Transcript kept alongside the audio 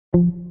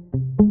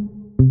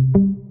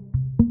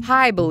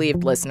Hi,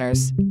 Believed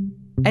listeners.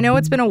 I know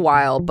it's been a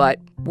while, but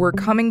we're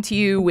coming to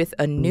you with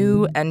a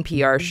new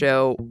NPR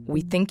show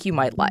we think you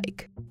might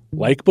like.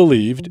 Like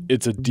Believed,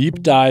 it's a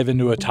deep dive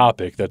into a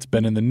topic that's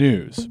been in the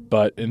news,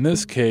 but in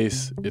this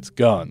case, it's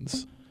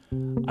guns.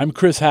 I'm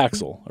Chris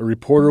Haxel, a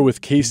reporter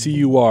with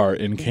KCUR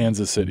in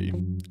Kansas City.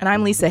 And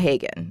I'm Lisa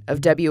Hagen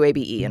of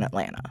WABE in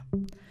Atlanta.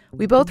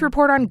 We both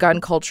report on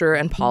gun culture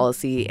and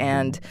policy,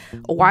 and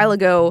a while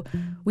ago,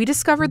 we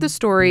discovered the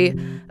story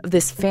of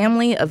this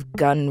family of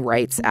gun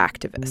rights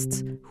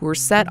activists who were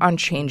set on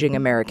changing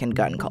American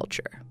gun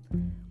culture.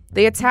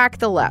 They attack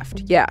the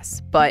left,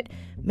 yes, but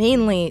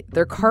mainly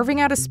they're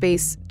carving out a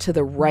space to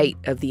the right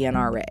of the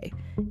NRA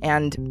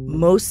and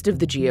most of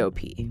the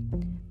GOP.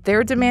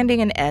 They're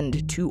demanding an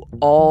end to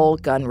all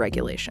gun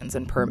regulations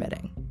and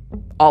permitting.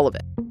 All of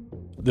it.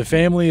 The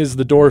family is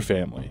the Dorr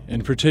family,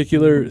 in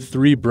particular,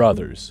 three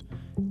brothers,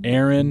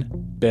 Aaron,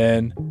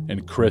 Ben,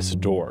 and Chris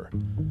Dorr.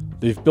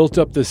 They've built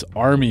up this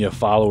army of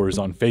followers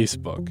on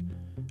Facebook,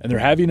 and they're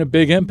having a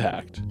big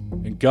impact.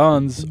 And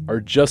guns are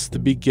just the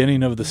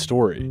beginning of the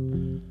story.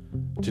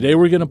 Today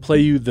we're going to play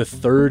you the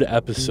third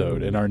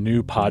episode in our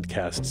new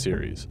podcast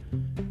series.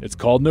 It's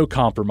called No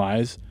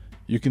Compromise.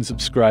 You can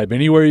subscribe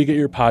anywhere you get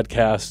your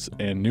podcasts,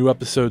 and new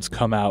episodes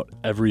come out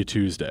every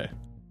Tuesday.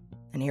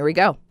 And here we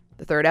go,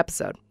 the third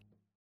episode.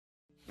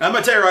 I'm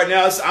going to tell you right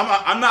now,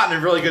 I'm not in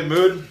a really good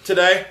mood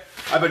today.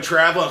 I've been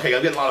traveling. Okay,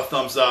 I'm getting a lot of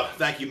thumbs up.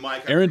 Thank you,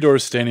 Mike. Aaron Dorr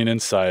is standing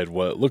inside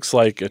what looks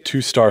like a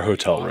 2-star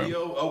hotel room.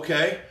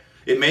 Okay.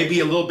 It may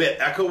be a little bit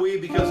echoey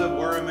because of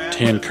where I'm at.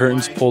 Tan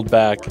curtains pulled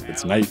back.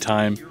 It's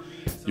nighttime.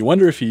 You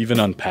wonder if he even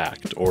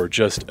unpacked or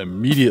just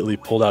immediately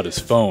pulled out his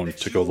phone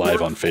to go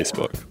live on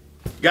Facebook.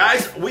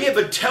 Guys, we have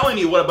been telling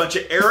you what a bunch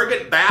of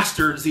arrogant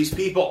bastards these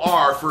people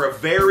are for a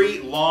very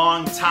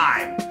long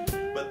time.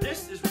 But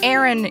this is...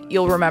 Aaron,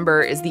 you'll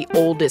remember, is the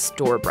oldest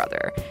Dorr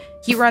brother.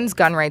 He runs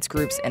gun rights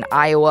groups in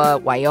Iowa,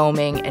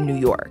 Wyoming, and New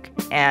York.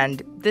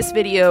 And this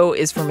video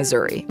is from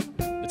Missouri.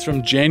 It's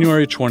from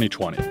January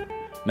 2020.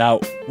 Now,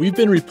 we've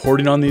been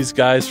reporting on these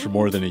guys for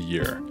more than a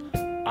year.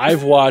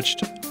 I've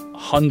watched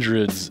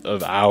hundreds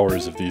of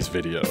hours of these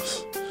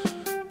videos.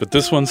 But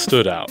this one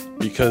stood out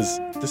because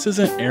this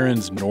isn't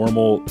Aaron's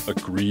normal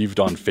aggrieved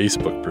on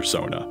Facebook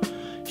persona.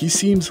 He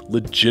seems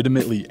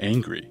legitimately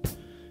angry.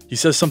 He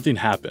says something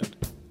happened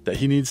that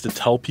he needs to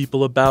tell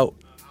people about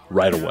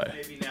right away.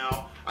 Maybe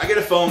now. I get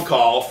a phone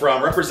call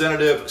from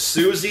Representative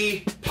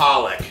Susie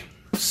Pollack.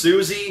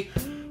 Susie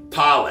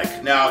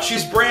Pollack. Now,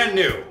 she's brand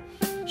new.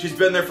 She's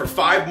been there for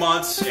 5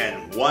 months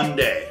and 1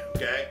 day,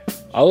 okay?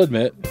 I'll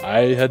admit,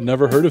 I had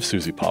never heard of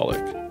Susie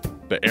Pollack.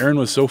 But Aaron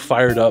was so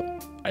fired up,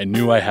 I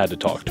knew I had to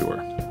talk to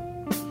her.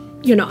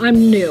 You know,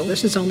 I'm new.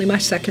 This is only my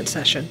second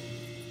session.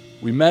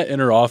 We met in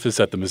her office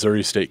at the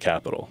Missouri State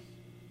Capitol.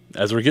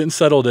 As we're getting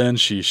settled in,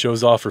 she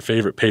shows off her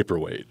favorite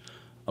paperweight,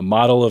 a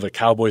model of a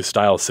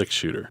cowboy-style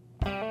six-shooter.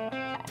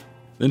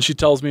 Then she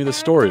tells me the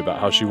story about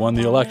how she won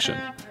the election,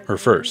 her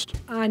first.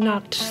 I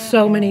knocked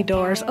so many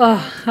doors.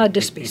 Oh, I'd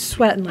just be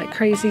sweating like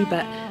crazy,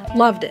 but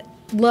loved it.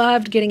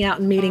 Loved getting out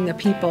and meeting the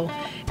people.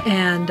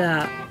 And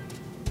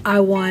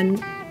I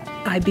won.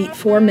 I beat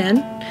 4 men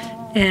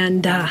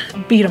and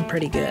beat them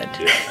pretty good.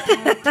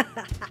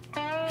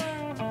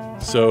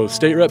 So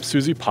State Rep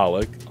Susie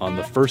Pollack, on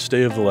the first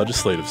day of the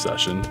legislative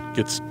session,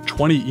 gets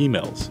 20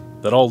 emails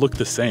that all look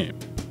the same.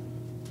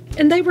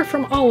 And they were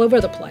from all over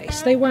the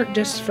place. They weren't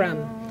just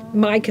from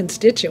my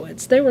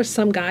constituents. There was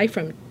some guy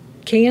from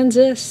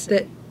Kansas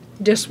that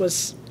just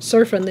was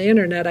surfing the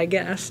internet, I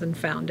guess, and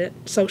found it,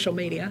 social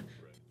media.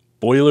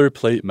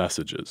 Boilerplate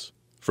messages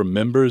from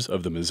members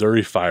of the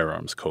Missouri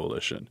Firearms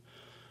Coalition,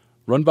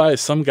 run by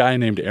some guy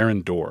named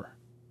Aaron Dorr.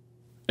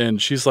 And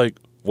she's like,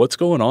 what's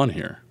going on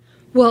here?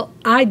 Well,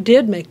 I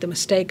did make the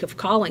mistake of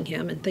calling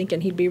him and thinking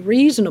he'd be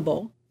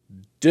reasonable.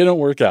 Didn't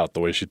work out the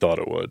way she thought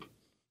it would.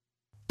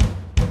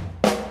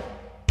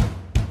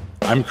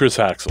 I'm Chris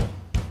Haxel.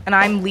 And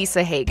I'm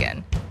Lisa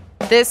Hagen.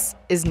 This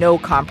is No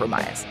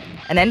Compromise,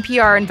 an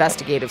NPR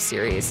investigative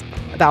series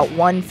about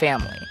one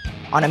family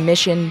on a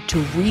mission to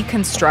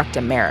reconstruct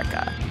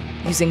America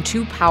using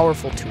 2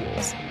 powerful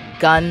tools,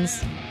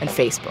 guns and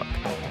Facebook.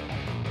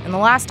 In the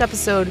last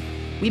episode,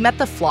 we met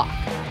the flock,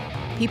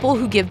 people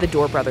who give the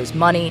Dorr brothers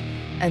money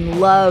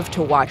and love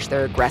to watch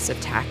their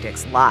aggressive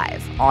tactics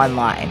live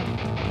online.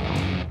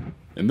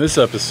 In this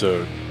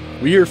episode,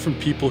 we hear from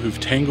people who've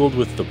tangled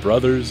with the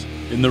brothers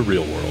in the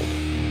real world.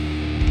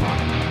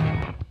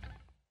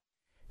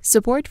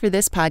 Support for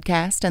this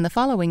podcast and the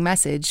following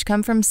message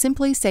come from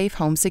Simply Safe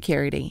Home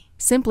Security.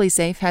 Simply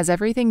Safe has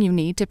everything you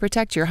need to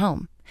protect your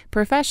home.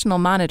 Professional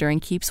monitoring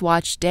keeps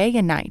watch day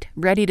and night,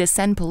 ready to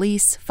send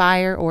police,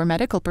 fire, or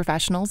medical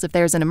professionals if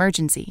there's an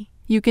emergency.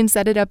 You can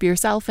set it up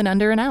yourself in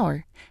under an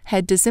hour.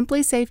 Head to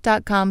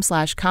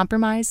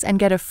simplysafe.com/compromise and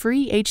get a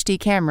free HD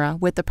camera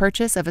with the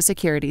purchase of a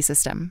security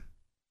system.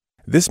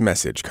 This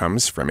message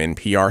comes from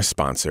NPR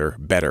sponsor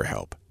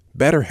BetterHelp.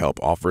 BetterHelp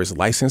offers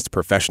licensed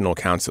professional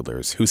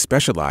counselors who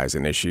specialize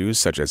in issues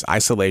such as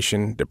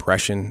isolation,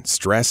 depression,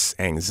 stress,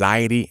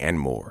 anxiety, and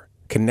more.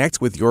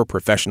 Connect with your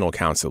professional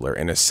counselor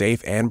in a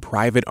safe and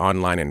private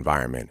online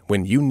environment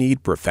when you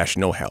need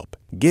professional help.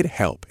 Get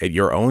help at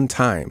your own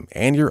time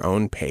and your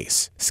own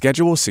pace.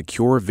 Schedule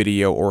secure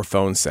video or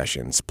phone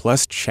sessions,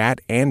 plus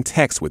chat and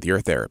text with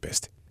your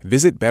therapist.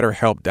 Visit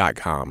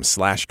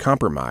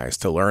BetterHelp.com/compromise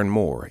to learn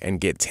more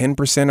and get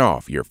 10%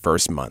 off your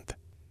first month.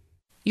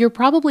 You're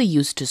probably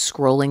used to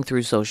scrolling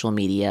through social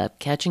media,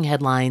 catching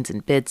headlines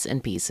in bits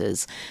and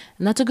pieces,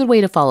 and that's a good way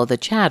to follow the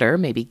chatter,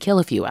 maybe kill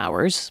a few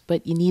hours,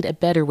 but you need a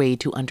better way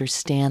to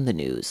understand the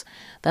news.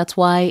 That's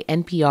why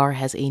NPR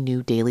has a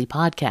new daily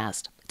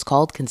podcast. It's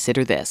called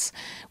Consider This.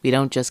 We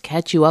don't just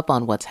catch you up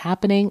on what's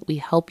happening, we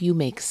help you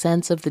make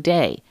sense of the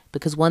day,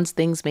 because once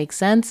things make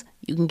sense,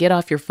 you can get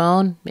off your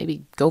phone,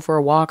 maybe go for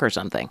a walk or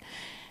something.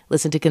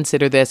 Listen to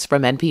Consider This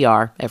from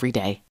NPR every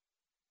day.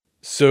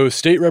 So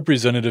State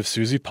Representative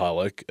Susie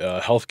Pollack, a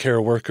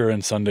healthcare worker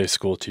and Sunday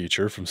school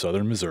teacher from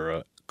southern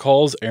Missouri,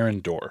 calls Aaron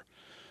Dorr.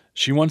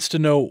 She wants to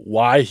know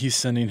why he's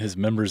sending his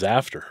members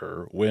after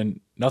her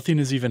when nothing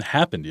has even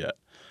happened yet.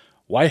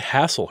 Why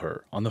hassle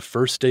her on the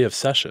first day of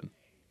session?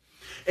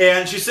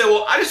 And she said,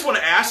 well, I just want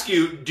to ask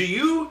you, do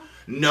you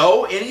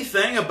know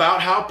anything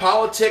about how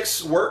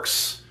politics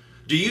works?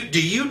 Do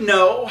you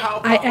know how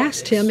politics I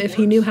asked him if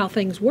he knew how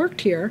things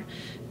worked here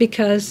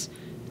because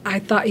I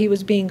thought he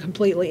was being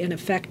completely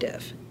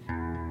ineffective.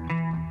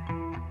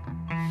 And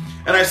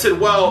I said,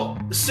 well,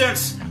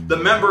 since the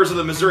members of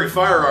the Missouri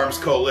Firearms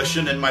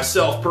Coalition and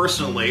myself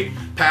personally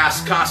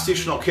passed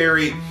constitutional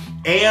carry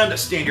and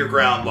stand your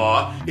ground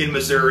law in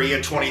Missouri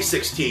in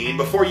 2016,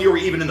 before you were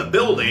even in the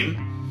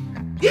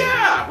building,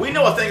 yeah, we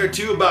know a thing or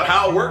two about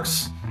how it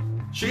works.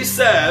 She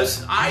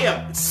says, I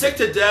am sick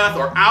to death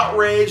or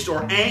outraged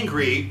or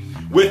angry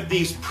with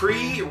these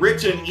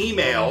pre-written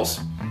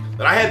emails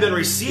that I had been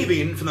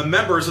receiving from the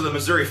members of the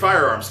Missouri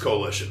Firearms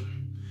Coalition.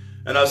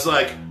 And I was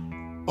like,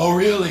 oh,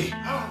 really?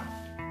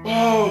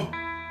 Oh,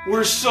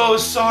 we're so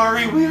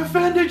sorry we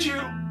offended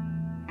you.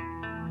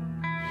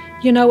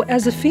 You know,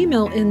 as a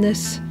female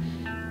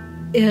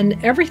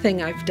in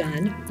everything I've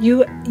done,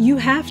 you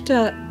have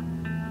to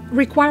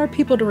require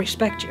people to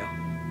respect you.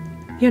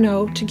 You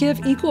know, to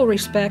give equal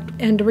respect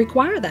and to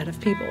require that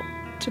of people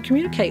to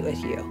communicate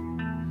with you.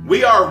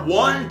 We are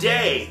one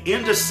day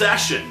into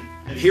session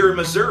here in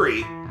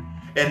Missouri,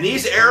 and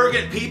these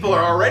arrogant people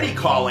are already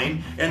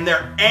calling, and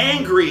they're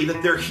angry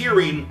that they're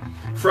hearing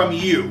from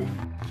you.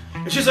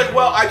 And she's like,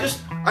 well, I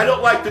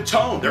don't like the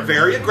tone. They're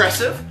very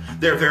aggressive.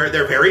 They're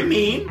very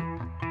mean.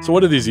 So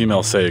what do these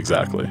emails say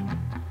exactly?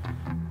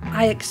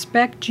 I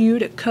expect you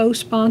to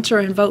co-sponsor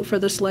and vote for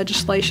this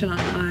legislation on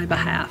my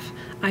behalf.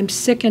 I'm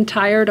sick and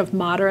tired of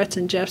moderates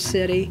in Jeff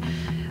City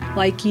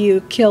like you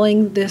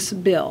killing this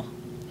bill.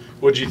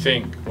 What did you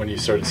think when you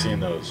started seeing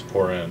those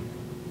pour in?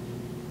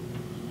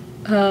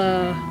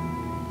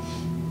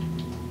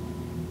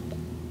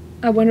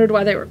 I wondered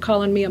why they were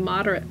calling me a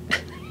moderate.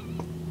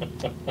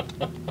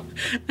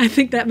 I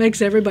think that makes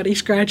everybody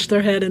scratch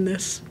their head in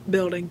this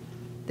building.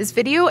 This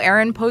video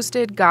Aaron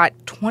posted got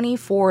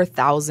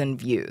 24,000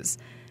 views.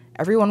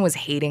 Everyone was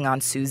hating on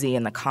Susie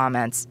in the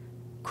comments.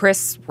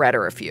 Chris read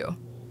her a few.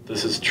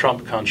 This is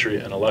Trump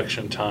country and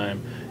election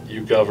time.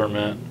 You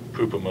government,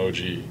 poop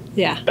emoji,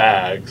 yeah,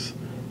 bags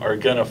are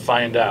gonna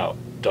find out, !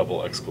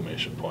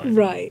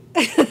 Right.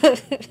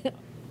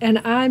 And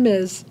I'm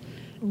as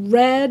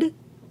red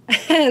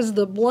as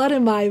the blood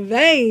in my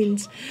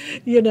veins.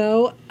 You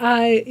know,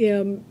 I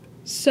am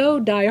so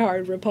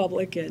diehard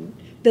Republican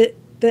that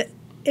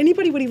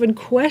anybody would even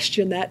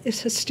question that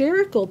is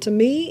hysterical to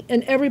me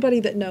and everybody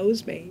that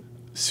knows me.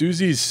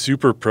 Susie's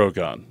super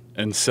pro-gun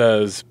and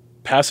says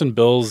passing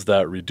bills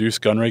that reduce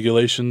gun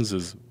regulations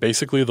is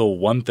basically the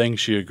one thing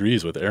she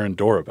agrees with Aaron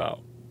Dorr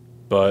about.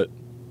 But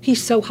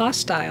he's so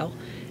hostile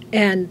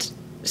and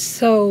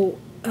so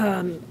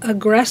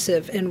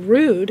aggressive and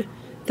rude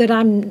that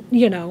I'm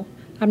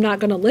not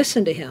going to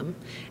listen to him.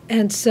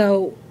 And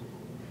so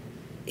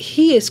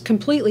he is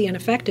completely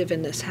ineffective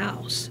in this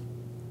House.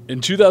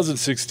 In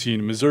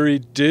 2016, Missouri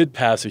did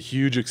pass a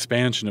huge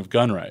expansion of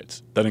gun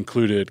rights that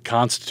included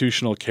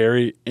constitutional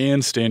carry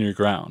and stand your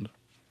ground.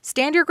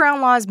 Stand your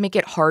ground laws make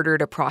it harder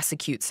to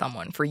prosecute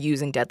someone for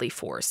using deadly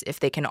force if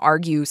they can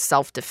argue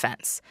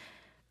self-defense.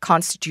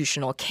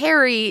 Constitutional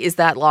carry is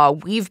that law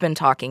we've been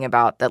talking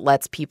about that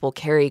lets people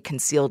carry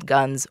concealed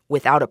guns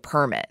without a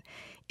permit.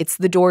 It's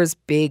the Door's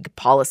big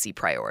policy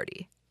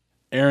priority.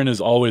 Aaron is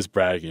always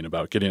bragging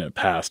about getting it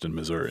passed in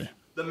Missouri.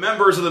 The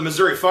members of the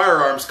Missouri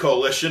Firearms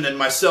Coalition and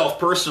myself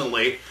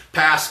personally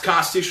passed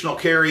constitutional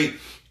carry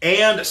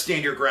and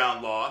stand your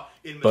ground law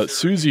in Missouri. But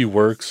Susie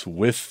works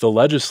with the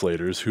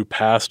legislators who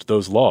passed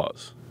those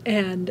laws.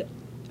 And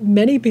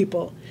many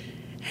people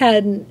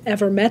hadn't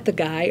ever met the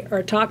guy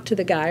or talked to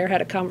the guy or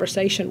had a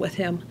conversation with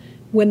him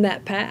when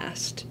that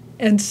passed.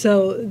 And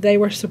so they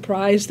were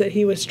surprised that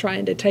he was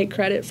trying to take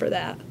credit for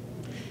that.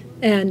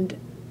 And,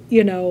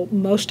 you know,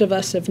 most of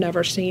us have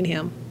never seen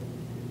him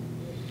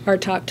or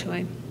talked to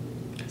him.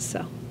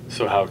 So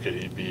how could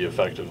he be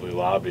effectively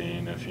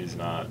lobbying if he's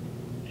not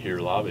here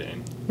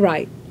lobbying?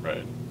 Right.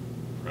 Right.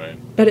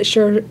 But it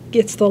sure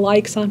gets the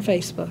likes on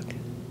Facebook.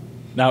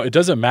 Now, it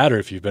doesn't matter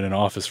if you've been in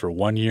office for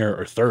 1 year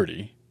or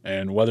 30,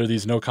 and whether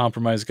these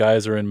no-compromise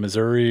guys are in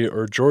Missouri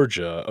or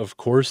Georgia, of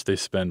course they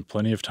spend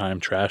plenty of time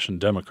trashing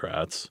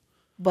Democrats.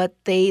 But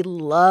they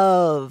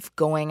love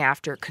going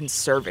after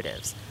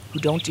conservatives who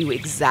don't do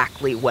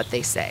exactly what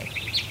they say.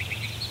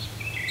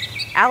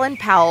 Alan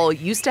Powell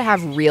used to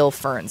have real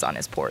ferns on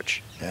his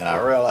porch. And I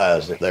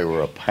realized that they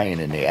were a pain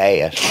in the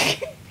ass.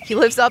 He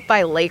lives up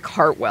by Lake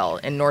Hartwell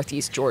in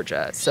northeast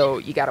Georgia, so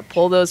you gotta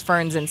pull those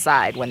ferns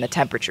inside when the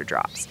temperature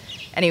drops.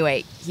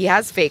 Anyway, he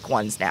has fake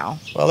ones now.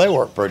 Well, they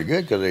work pretty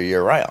good because they're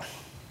year-round.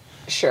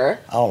 Sure.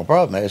 All the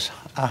problem is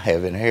I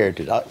have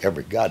inherited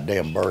every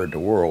goddamn bird in the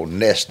world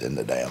nesting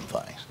the damn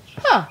things.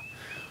 Huh.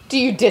 Do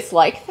you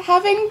dislike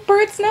having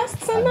birds'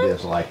 nests in them? I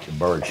dislike the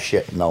birds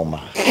shitting on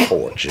my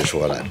porch is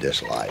what I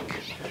dislike.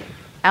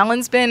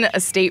 Alan's been a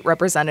state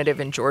representative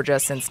in Georgia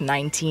since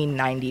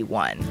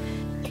 1991.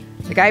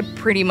 The guy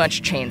pretty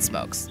much chain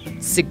smokes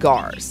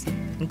cigars,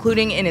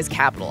 including in his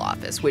Capitol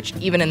office, which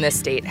even in this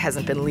state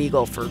hasn't been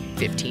legal for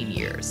 15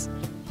 years.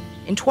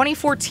 In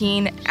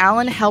 2014,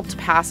 Alan helped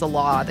pass a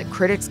law that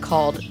critics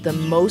called the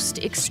most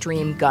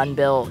extreme gun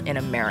bill in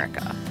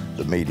America.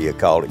 The media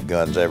called it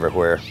guns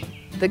everywhere.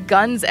 The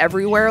Guns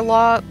Everywhere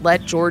law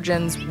let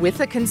Georgians with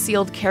a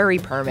concealed carry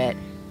permit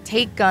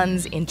take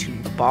guns into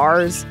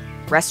bars,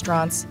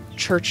 restaurants,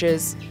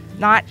 churches,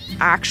 not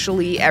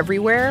actually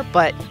everywhere,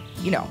 but,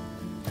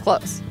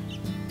 close.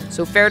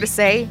 So fair to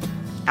say,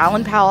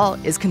 Alan Powell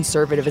is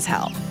conservative as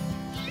hell.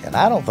 And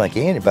I don't think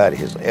anybody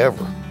has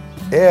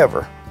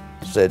ever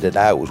said that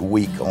I was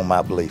weak on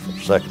my belief of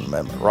Second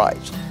Amendment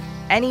rights.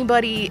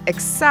 Anybody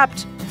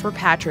except for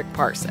Patrick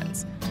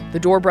Parsons, the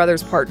Dorr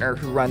Brothers partner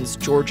who runs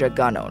Georgia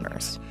Gun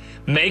Owners.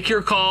 Make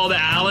your call to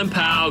Alan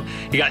Powell.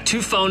 You got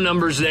 2 phone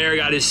numbers there. You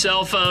got his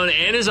cell phone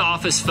and his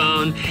office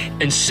phone.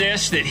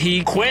 Insist that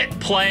he quit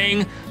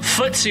playing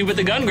footsie with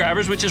the gun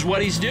grabbers, which is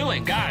what he's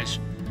doing. Guys,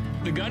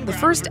 the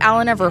first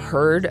Alan ever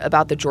heard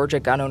about the Georgia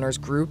Gun Owners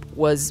group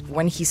was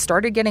when he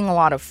started getting a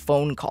lot of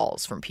phone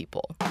calls from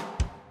people.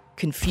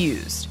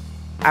 Confused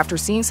after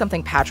seeing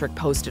something Patrick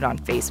posted on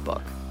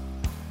Facebook.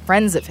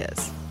 Friends of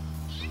his.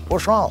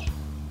 What's wrong?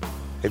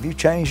 Have you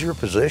changed your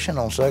position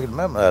on Second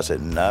Amendment? I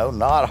said, no,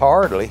 not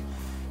hardly.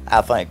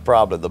 I think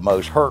probably the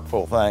most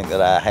hurtful thing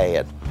that I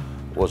had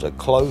was a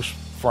close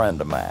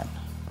friend of mine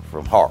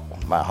from Hartwell,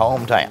 my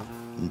hometown.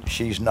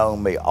 She's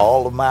known me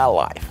all of my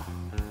life.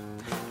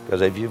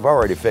 Because if you've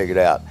already figured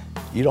out,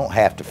 you don't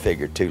have to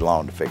figure too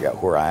long to figure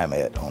out where I'm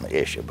at on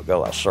the issue,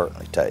 because I'll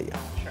certainly tell you.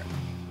 Sure.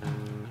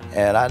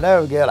 And I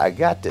never forget, I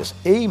got this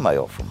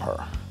email from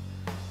her.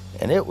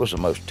 And it was the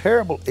most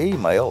terrible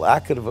email I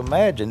could have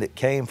imagined. It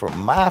came from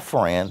my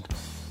friend,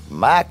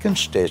 my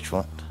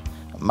constituent,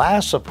 my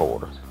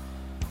supporter,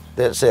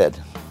 that said,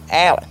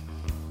 Alan,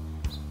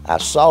 I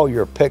saw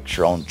your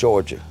picture on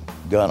Georgia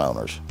Gun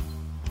Owners,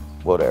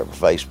 whatever,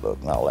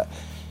 Facebook and all that.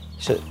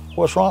 He said,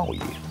 what's wrong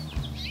with you?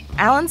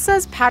 Alan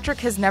says Patrick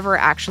has never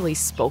actually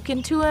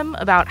spoken to him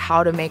about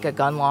how to make a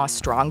gun law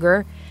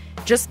stronger,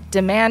 just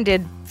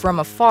demanded from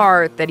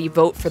afar that he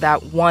vote for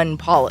that one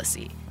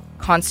policy,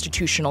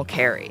 constitutional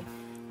carry,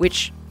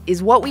 which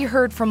is what we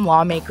heard from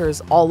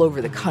lawmakers all over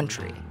the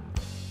country.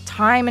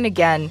 Time and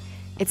again,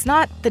 it's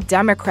not the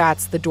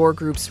Democrats the Dorr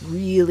groups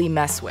really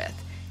mess with.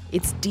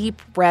 It's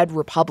deep red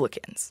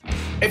Republicans.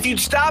 If you'd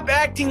stop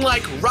acting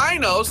like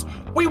rhinos,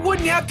 we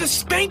wouldn't have to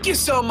spank you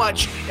so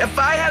much. If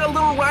I had a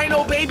little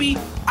rhino baby,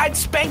 I'd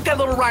spank that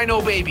little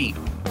rhino baby.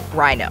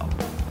 Rhino.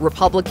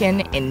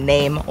 Republican in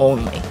name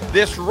only.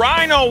 This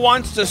rhino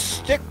wants to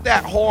stick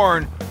that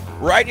horn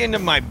right into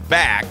my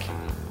back.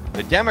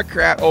 The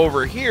Democrat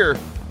over here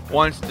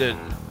wants to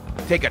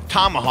take a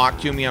tomahawk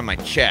to me on my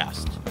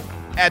chest.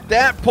 At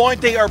that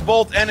point, they are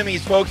both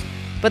enemies, folks.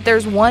 But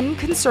there's one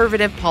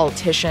conservative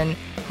politician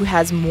who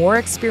has more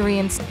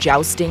experience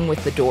jousting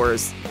with the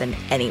Doors than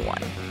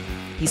anyone.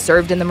 He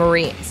served in the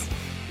Marines,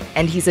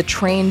 and he's a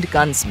trained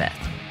gunsmith.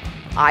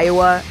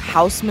 Iowa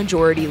House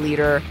Majority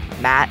Leader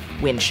Matt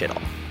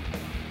Winchittle.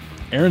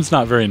 Aaron's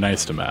not very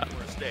nice to Matt.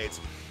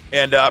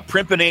 And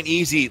primping ain't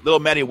easy, little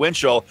Matty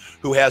Winchell,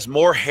 who has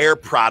more hair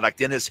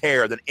product in his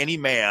hair than any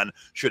man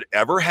should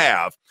ever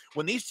have.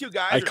 When these two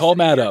guys, I call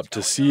Matt up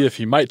to see if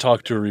he might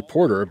talk to a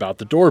reporter about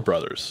the Dorr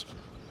brothers.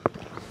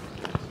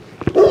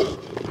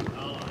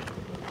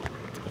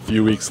 A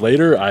few weeks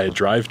later, I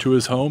drive to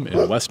his home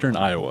in western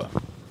Iowa.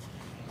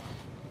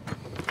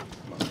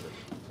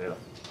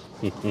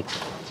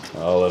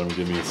 I'll let him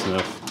give me a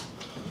sniff.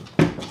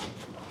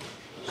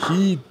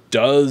 He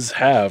does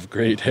have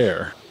great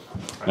hair.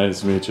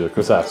 Nice to meet you.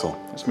 Chris Axel.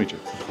 Nice to meet you.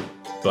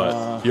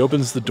 But he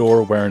opens the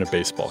door wearing a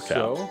baseball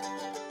cap.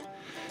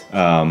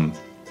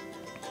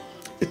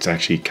 It's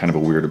actually kind of a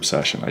weird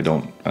obsession. I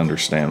don't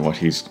understand why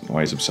he's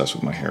obsessed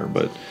with my hair,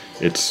 but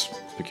it's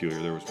peculiar.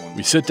 There was one.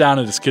 We sit down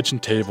at his kitchen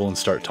table and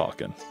start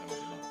talking.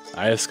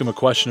 I ask him a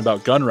question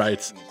about gun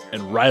rights,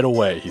 and right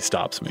away he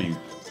stops me.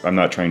 I'm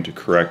not trying to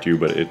correct you,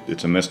 but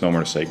it's a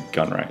misnomer to say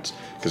gun rights,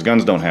 because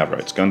guns don't have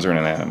rights. Guns are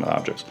inanimate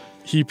objects.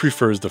 He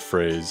prefers the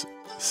phrase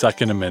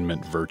Second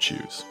Amendment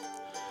virtues.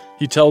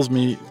 He tells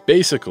me,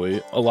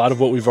 basically, a lot of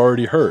what we've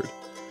already heard.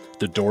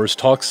 The Doors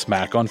talk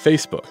smack on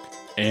Facebook.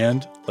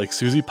 And, like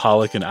Susie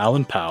Pollock and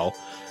Alan Powell,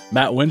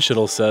 Matt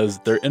Winchittle says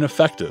they're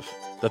ineffective,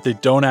 that they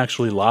don't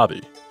actually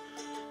lobby.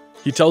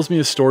 He tells me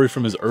a story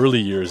from his early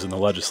years in the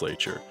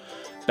legislature,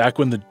 back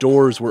when the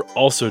Doors were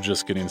also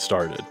just getting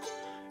started.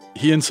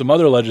 He and some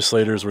other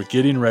legislators were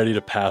getting ready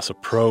to pass a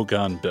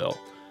pro-gun bill.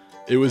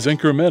 It was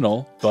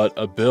incremental, but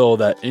a bill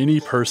that any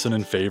person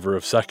in favor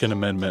of Second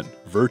Amendment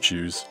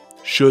virtues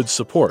should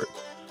support.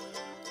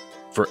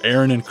 For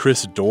Aaron and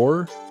Chris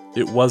Doerr,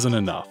 it wasn't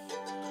enough.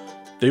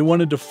 They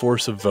wanted to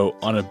force a vote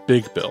on a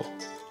big bill,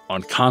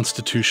 on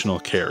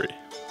constitutional carry.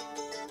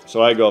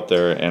 So I go up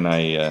there and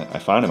I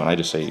find him and I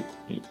just say,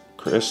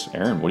 Chris,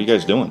 Aaron, what are you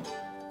guys doing?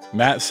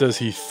 Matt says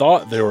he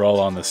thought they were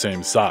all on the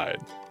same side.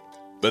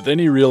 But then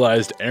he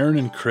realized Aaron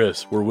and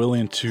Chris were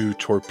willing to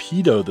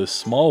torpedo this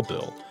small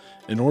bill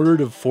in order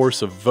to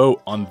force a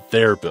vote on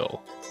their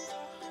bill,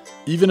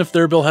 even if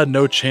their bill had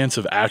no chance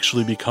of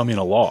actually becoming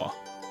a law.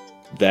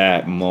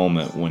 That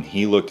moment when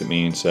he looked at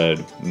me and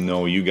said,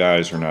 no, you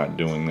guys are not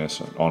doing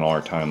this on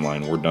our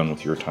timeline. We're done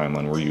with your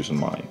timeline. We're using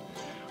mine.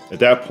 At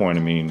that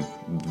point, the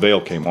veil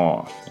came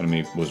off.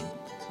 It was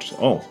just,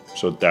 oh,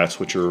 so that's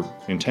what your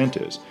intent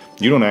is.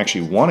 You don't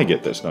actually want to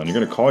get this done. You're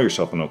going to call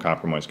yourself a no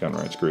compromise gun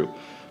rights group.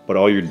 But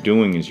all you're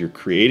doing is you're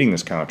creating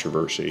this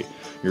controversy.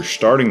 You're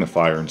starting the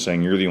fire and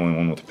saying you're the only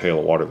one with a pail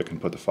of water that can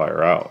put the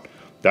fire out.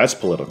 That's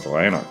political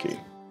anarchy.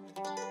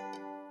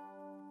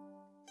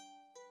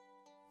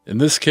 In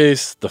this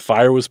case, the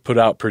fire was put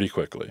out pretty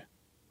quickly.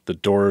 The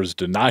Doors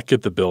did not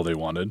get the bill they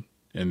wanted,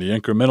 and the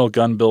incremental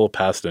gun bill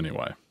passed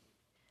anyway.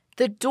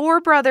 The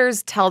Doerr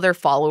brothers tell their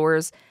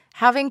followers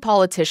having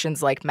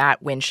politicians like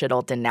Matt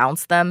Winchittle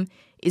denounce them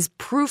is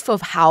proof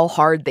of how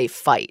hard they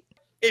fight.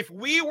 If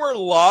we were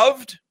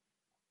loved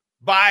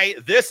by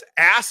this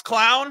ass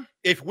clown,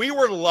 if we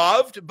were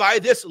loved by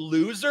this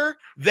loser,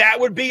 that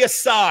would be a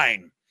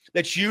sign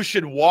that you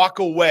should walk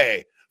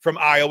away from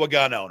Iowa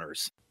gun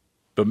owners.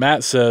 But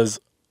Matt says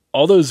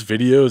all those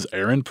videos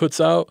Aaron puts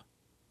out,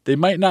 they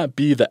might not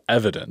be the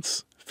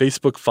evidence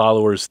Facebook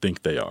followers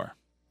think they are.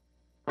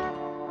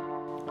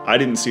 I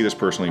didn't see this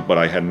personally, but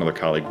I had another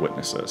colleague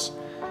witness this.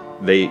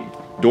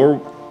 Doerr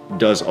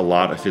does a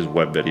lot of his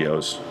web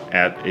videos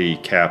at a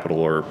capitol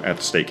or at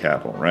the state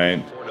capitol,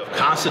 right?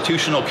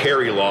 Constitutional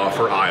carry law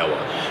for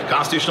Iowa.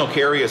 Constitutional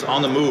carry is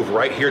on the move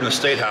right here in the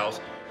State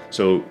House.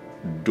 So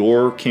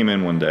Doerr came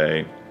in one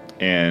day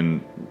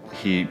and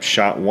he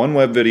shot one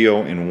web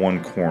video in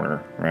one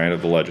corner, right,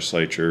 of the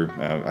legislature.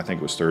 I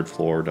think it was third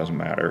floor, doesn't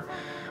matter.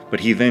 But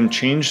he then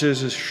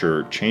changes his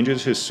shirt,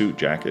 changes his suit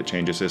jacket,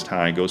 changes his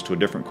tie, goes to a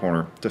different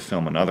corner to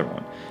film another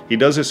one. He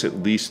does this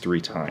at least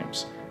 3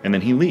 times, and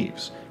then he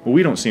leaves. Well,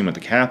 we don't see him at the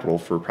Capitol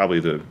for probably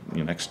the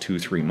next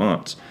 2-3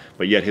 months,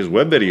 but yet his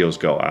web videos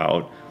go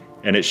out,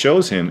 and it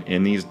shows him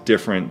in these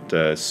different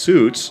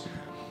suits,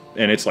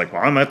 and it's like,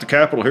 well, I'm at the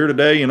Capitol here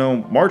today,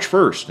 March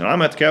 1st, and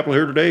I'm at the Capitol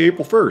here today,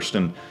 April 1st,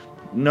 and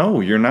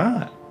no, you're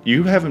not.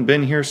 You haven't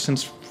been here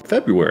since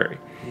February.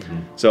 Mm-hmm.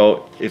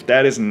 So if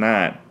that is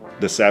not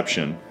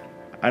deception,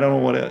 I don't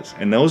know what is.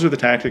 And those are the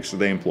tactics that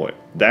they employ.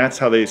 That's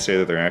how they say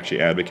that they're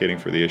actually advocating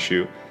for the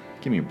issue.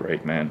 Give me a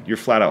break, man. You're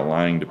flat out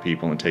lying to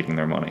people and taking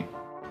their money.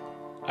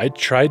 I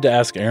tried to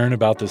ask Aaron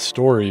about this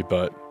story,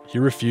 but he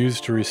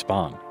refused to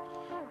respond.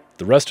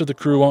 The rest of the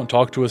crew won't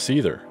talk to us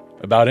either,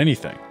 about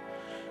anything.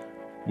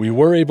 We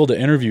were able to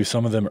interview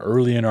some of them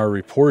early in our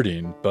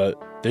reporting,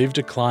 but they've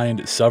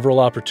declined several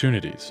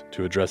opportunities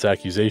to address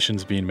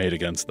accusations being made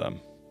against them.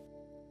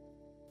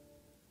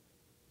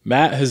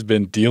 Matt has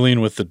been dealing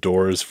with the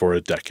Doors for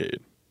a decade.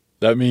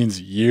 That means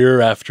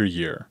year after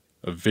year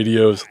of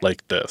videos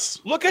like this.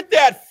 Look at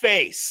that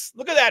face.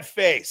 Look at that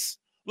face.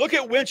 Look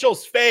at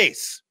Winchell's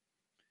face.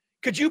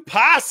 Could you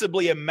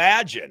possibly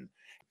imagine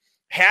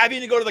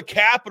having to go to the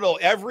Capitol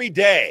every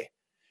day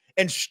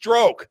and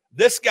stroke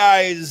this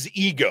guy's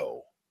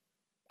ego?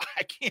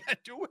 I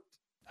can't do it.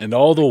 And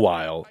all the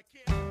while,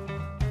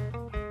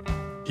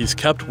 he's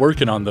kept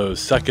working on those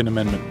Second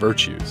Amendment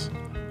virtues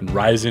and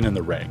rising in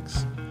the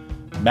ranks.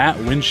 Matt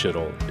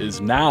Winchittle is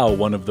now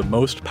one of the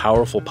most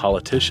powerful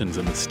politicians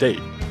in the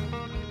state.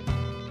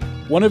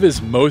 One of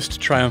his most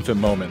triumphant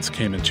moments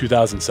came in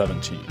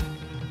 2017.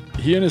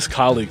 He and his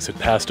colleagues had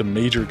passed a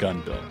major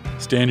gun bill,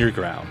 Stand Your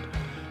Ground,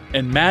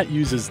 and Matt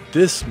uses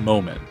this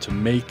moment to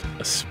make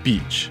a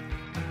speech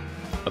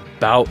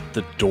about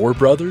the Doerr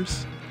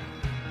brothers.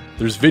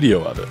 There's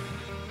video of it.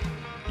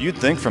 You'd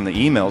think from the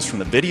emails, from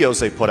the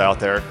videos they put out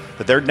there,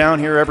 that they're down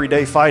here every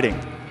day fighting.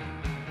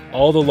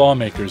 All the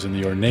lawmakers in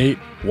the ornate,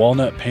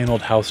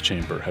 walnut-paneled House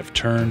chamber have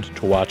turned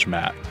to watch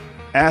Matt.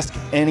 Ask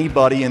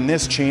anybody in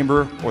this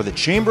chamber or the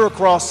chamber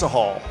across the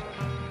hall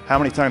how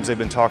many times they've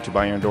been talked to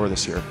by Aaron Doerr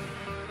this year.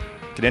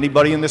 Could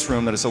anybody in this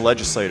room that is a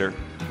legislator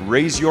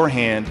raise your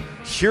hand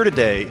here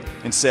today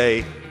and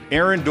say,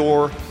 Aaron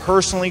Doerr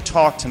personally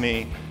talked to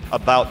me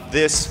about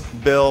this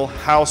bill,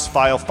 House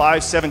File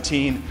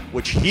 517,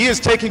 which he is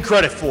taking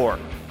credit for?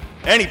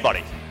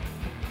 Anybody?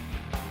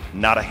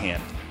 Not a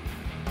hand.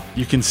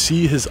 You can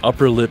see his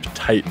upper lip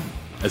tighten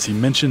as he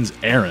mentions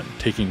Aaron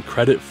taking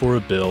credit for a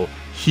bill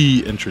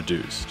he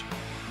introduced.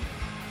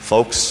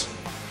 Folks,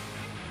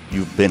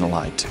 you've been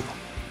lied to.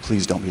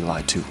 Please don't be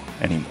lied to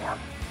anymore.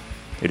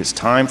 It is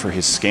time for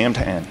his scam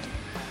to end.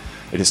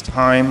 It is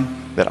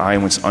time that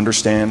Iowans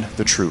understand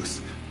the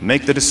truth.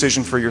 Make the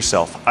decision for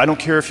yourself. I don't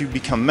care if you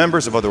become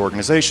members of other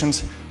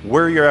organizations,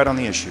 where you're at on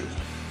the issue.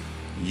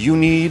 You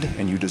need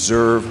and you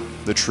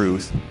deserve the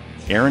truth.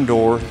 Aaron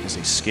Dorr is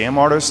a scam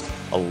artist,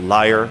 a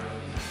liar,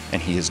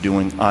 and he is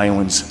doing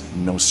Iowans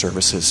no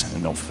services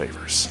and no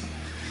favors.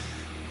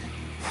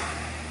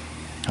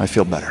 I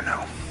feel better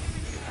now.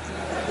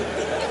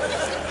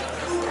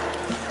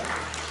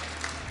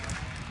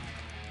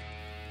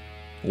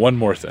 One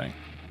more thing.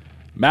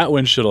 Matt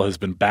Winchell has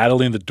been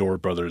battling the Dorr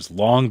brothers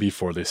long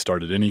before they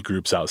started any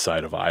groups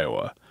outside of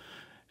Iowa.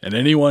 And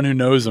anyone who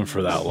knows them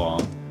for that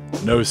long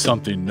knows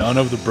something none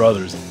of the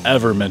brothers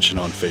ever mention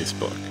on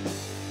Facebook.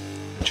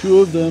 Two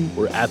of them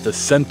were at the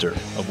center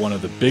of one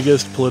of the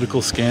biggest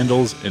political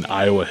scandals in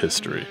Iowa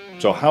history.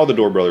 So how the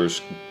Dorr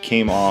brothers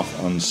came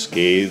off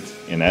unscathed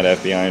in that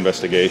FBI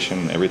investigation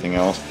and everything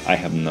else, I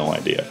have no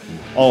idea.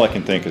 All I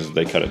can think is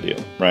they cut a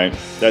deal, right?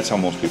 That's how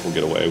most people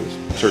get away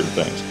with certain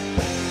things.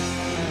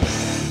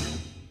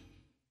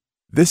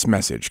 This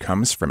message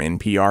comes from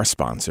NPR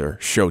sponsor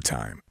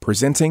Showtime,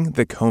 presenting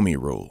The Comey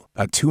Rule,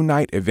 a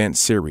 2-night event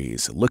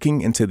series looking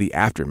into the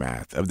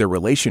aftermath of the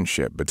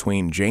relationship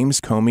between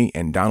James Comey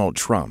and Donald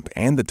Trump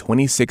and the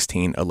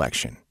 2016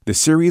 election. The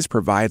series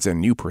provides a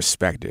new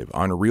perspective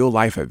on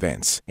real-life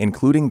events,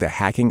 including the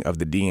hacking of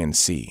the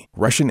DNC,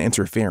 Russian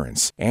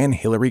interference, and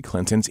Hillary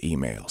Clinton's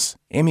emails.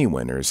 Emmy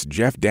winners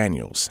Jeff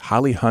Daniels,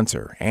 Holly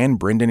Hunter, and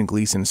Brendan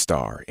Gleeson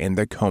star in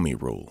The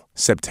Comey Rule,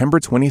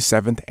 September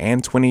 27th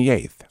and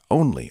 28th,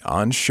 only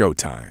on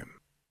Showtime.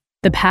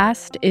 The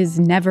past is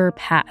never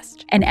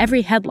past, and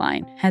every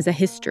headline has a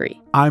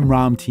history. I'm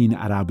Ramteen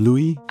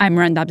Arablouei. I'm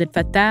Rand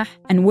Abdelfatah,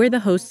 and we're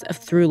the hosts of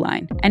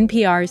Throughline,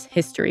 NPR's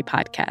history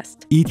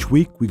podcast. Each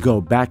week, we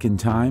go back in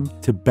time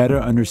to better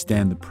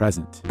understand the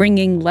present,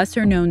 bringing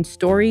lesser-known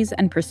stories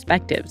and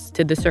perspectives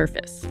to the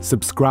surface.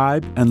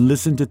 Subscribe and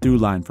listen to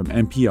Throughline from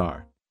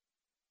NPR.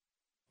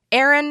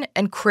 Aaron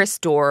and Chris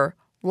Dorr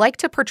like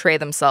to portray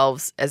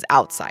themselves as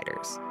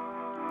outsiders.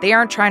 They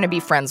aren't trying to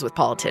be friends with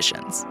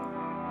politicians.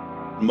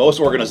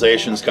 Most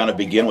organizations kind of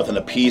begin with an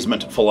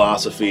appeasement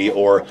philosophy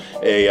or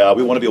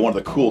we want to be one of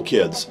the cool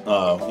kids.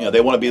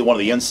 They want to be one of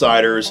the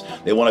insiders.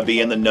 They want to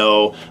be in the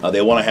know.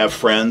 They want to have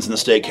friends in the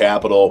state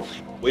capitol.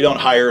 We don't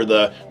hire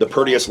the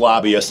prettiest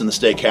lobbyists in the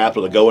state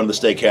capitol to go into the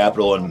state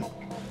capitol and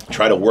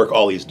try to work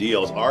all these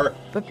deals.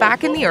 But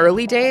back in the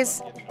early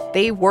days,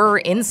 they were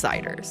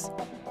insiders.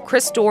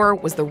 Chris Dorr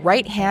was the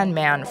right-hand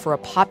man for a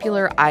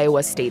popular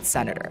Iowa state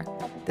senator.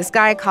 This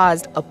guy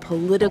caused a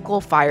political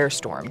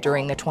firestorm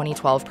during the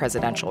 2012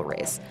 presidential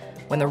race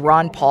when the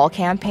Ron Paul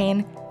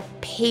campaign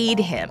paid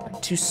him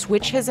to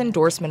switch his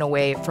endorsement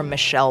away from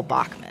Michelle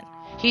Bachmann.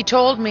 He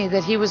told me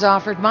that he was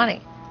offered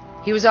money.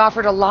 He was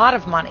offered a lot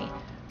of money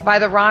by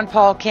the Ron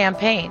Paul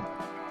campaign.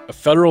 A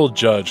federal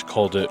judge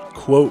called it,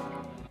 quote,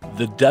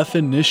 the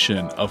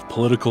definition of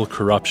political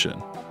corruption,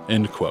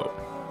 end quote.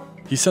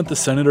 He sent the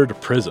senator to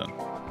prison.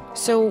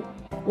 So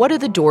what do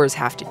the Dorrs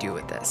have to do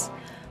with this?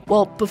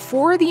 Well,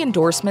 before the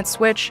endorsement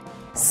switch,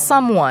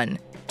 someone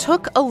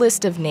took a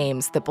list of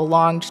names that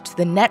belonged to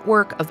the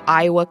network of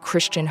Iowa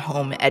Christian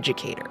home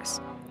educators.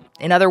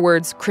 In other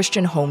words,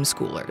 Christian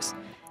homeschoolers.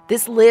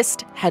 This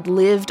list had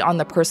lived on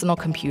the personal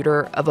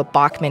computer of a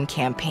Bachmann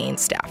campaign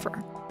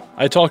staffer.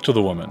 I talked to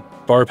the woman,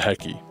 Barb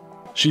Hecky.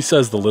 She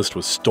says the list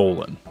was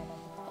stolen.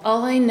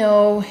 All I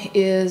know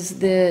is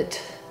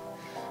that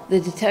the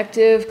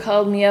detective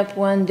called me up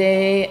one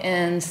day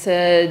and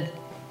said,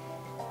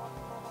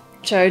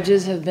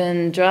 charges have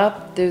been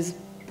dropped. There's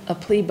a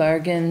plea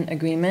bargain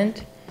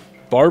agreement.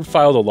 Barb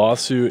filed a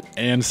lawsuit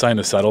and signed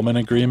a settlement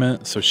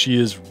agreement, so she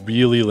is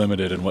really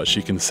limited in what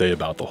she can say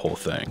about the whole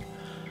thing.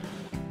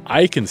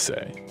 I can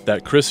say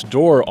that Chris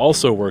Dorr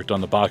also worked on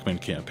the Bachmann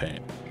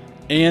campaign,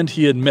 and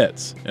he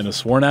admits in a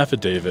sworn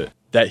affidavit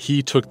that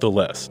he took the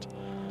list.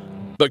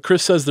 But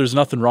Chris says there's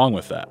nothing wrong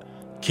with that.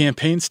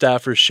 Campaign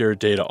staffers share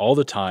data all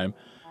the time,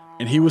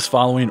 and he was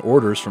following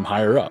orders from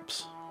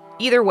higher-ups.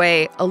 Either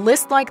way, a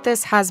list like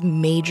this has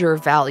major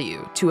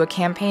value to a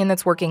campaign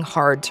that's working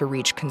hard to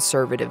reach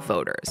conservative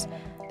voters,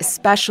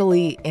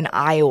 especially in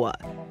Iowa,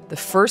 the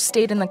first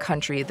state in the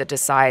country that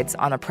decides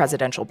on a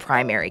presidential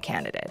primary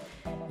candidate.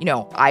 You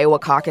know, Iowa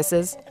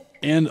caucuses.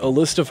 And a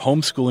list of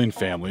homeschooling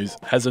families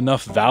has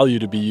enough value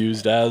to be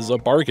used as a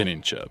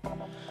bargaining chip.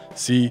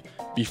 See,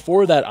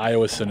 before that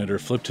Iowa senator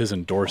flipped his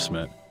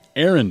endorsement,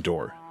 Aaron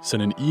Dorr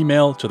sent an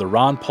email to the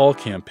Ron Paul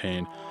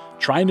campaign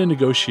trying to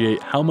negotiate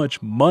how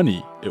much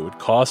money it would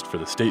cost for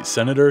the state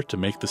senator to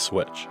make the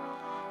switch.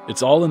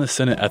 It's all in a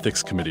Senate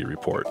Ethics Committee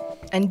report.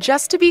 And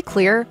just to be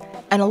clear,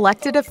 an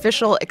elected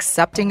official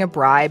accepting a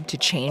bribe to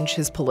change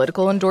his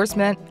political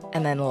endorsement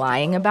and then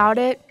lying about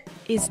it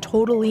is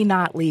totally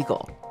not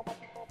legal.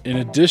 In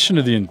addition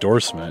to the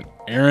endorsement,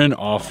 Aaron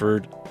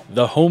offered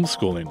the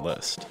homeschooling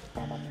list.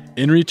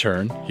 In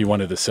return, he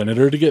wanted the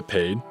senator to get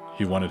paid,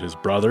 He wanted his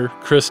brother,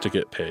 Chris, to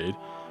get paid,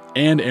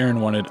 and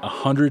Aaron wanted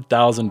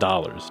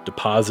 $100,000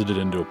 deposited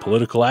into a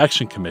political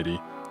action committee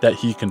that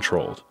he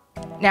controlled.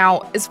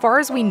 Now, as far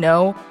as we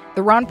know,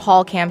 the Ron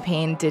Paul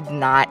campaign did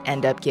not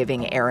end up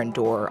giving Aaron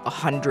Dorr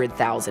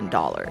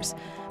 $100,000.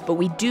 But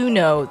we do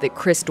know that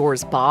Chris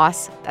Dorr's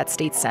boss, that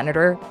state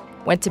senator,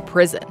 went to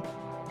prison.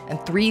 And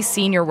 3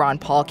 senior Ron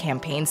Paul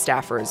campaign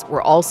staffers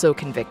were also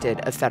convicted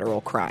of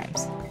federal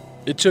crimes.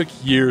 It took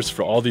years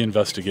for all the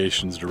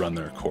investigations to run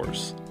their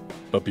course.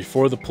 But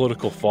before the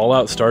political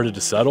fallout started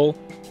to settle,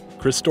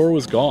 Chris Dorr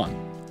was gone.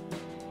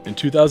 In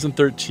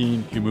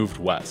 2013, he moved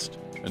west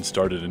and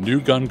started a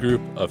new gun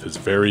group of his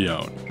very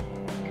own,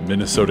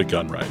 Minnesota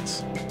Gun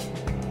Rights.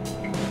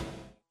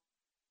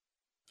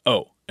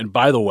 Oh, and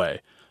by the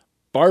way,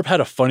 Barb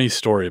had a funny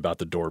story about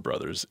the Dorr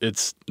brothers.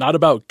 It's not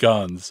about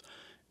guns.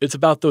 It's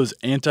about those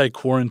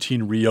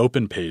anti-quarantine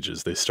reopen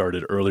pages they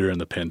started earlier in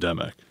the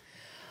pandemic.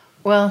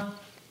 Well,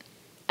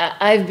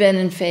 I've been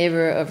in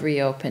favor of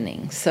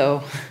reopening.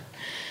 So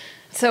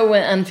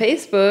when, on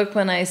Facebook,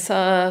 when I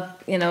saw,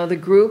 the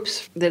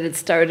groups that had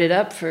started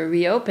up for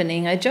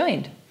reopening, I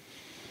joined.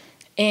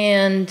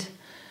 And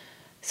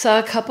saw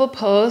a couple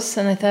posts,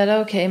 and I thought,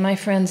 okay, my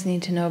friends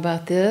need to know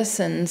about this.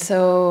 And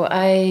so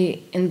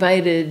I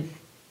invited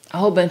a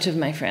whole bunch of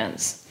my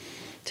friends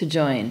to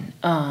join.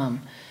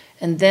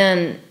 And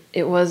then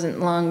it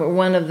wasn't long, but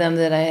one of them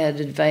that I had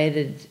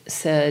invited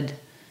said,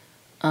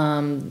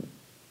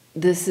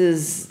 this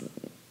is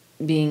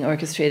being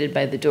orchestrated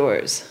by the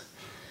Doors.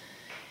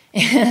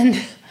 And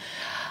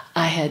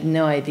I had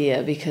no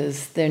idea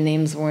because their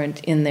names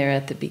weren't in there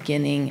at the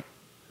beginning.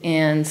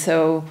 And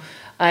so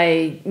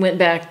I went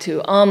back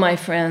to all my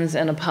friends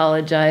and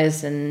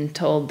apologized and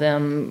told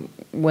them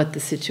what the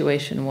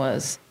situation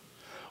was.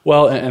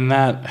 Well, and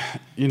that,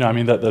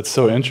 that's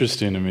so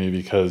interesting to me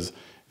because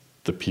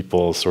the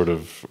people sort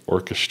of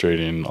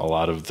orchestrating a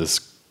lot of this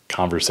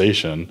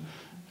conversation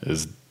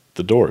is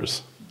the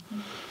Doors.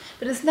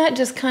 But it's not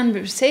just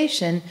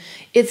conversation,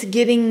 it's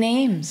getting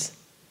names.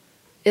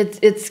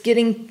 It's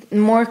getting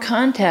more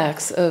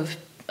contacts of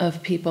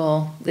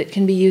people that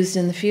can be used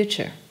in the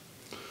future.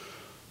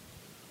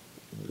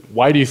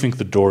 Why do you think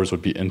the Doors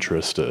would be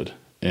interested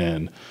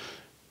in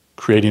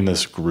creating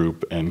this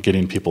group and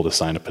getting people to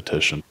sign a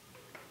petition?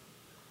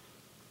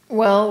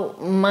 Well,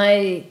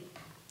 my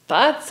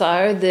thoughts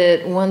are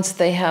that once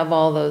they have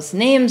all those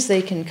names,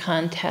 they can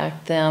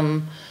contact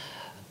them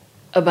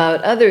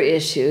about other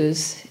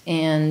issues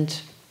and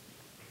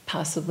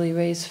possibly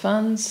raise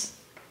funds.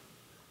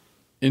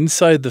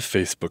 Inside the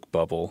Facebook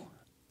bubble,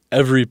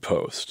 every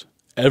post,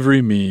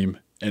 every meme,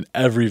 and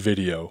every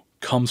video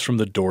comes from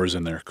the Doors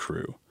and their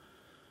crew.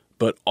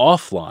 But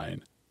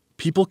offline,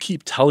 people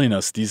keep telling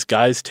us these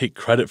guys take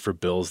credit for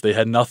bills they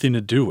had nothing to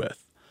do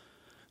with.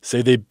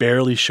 Say they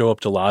barely show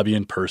up to lobby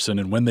in person,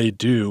 and when they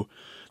do,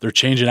 they're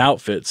changing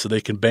outfits so they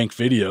can bank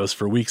videos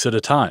for weeks at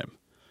a time.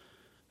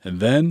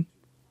 And then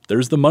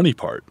there's the money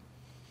part.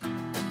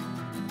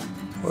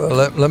 Well,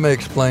 let me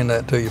explain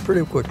that to you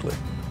pretty quickly.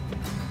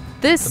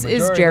 This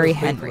is Jerry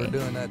Henry.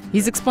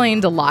 He's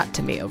explained a lot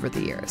to me over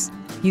the years.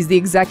 He's the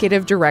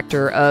executive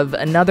director of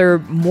another,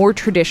 more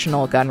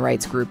traditional gun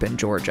rights group in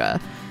Georgia.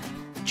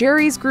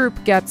 Jerry's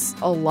group gets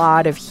a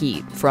lot of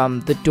heat from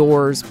the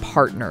Doors'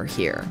 partner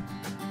here.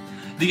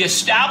 The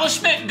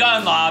establishment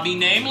gun lobby,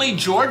 namely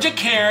Georgia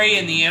Carry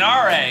and the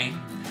NRA,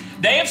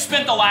 they have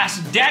spent the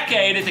last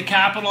decade at the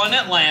Capitol in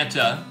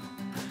Atlanta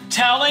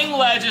telling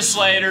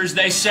legislators,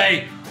 they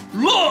say,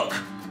 look,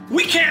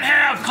 we can't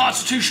have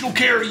constitutional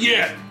carry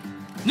yet.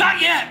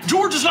 Not yet.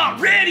 Georgia's not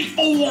ready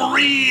for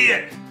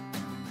it.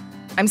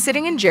 I'm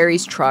sitting in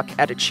Jerry's truck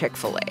at a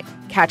Chick-fil-A,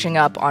 catching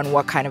up on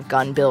what kind of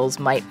gun bills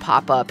might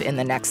pop up in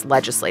the next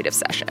legislative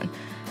session.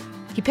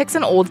 He picks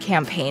an old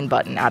campaign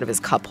button out of his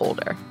cup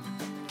holder.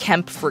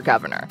 Kemp for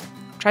governor.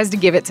 Tries to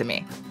give it to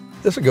me.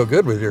 This would go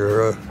good with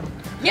your...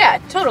 Yeah,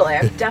 totally.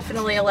 I'm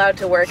definitely allowed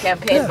to wear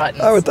campaign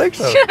buttons. I would think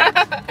so.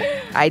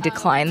 I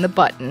decline the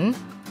button.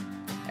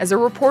 As a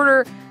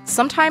reporter,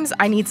 sometimes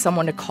I need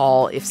someone to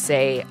call if,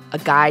 say, a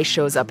guy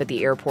shows up at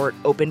the airport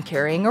open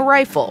carrying a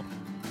rifle.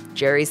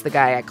 Jerry's the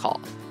guy I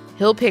call.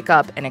 He'll pick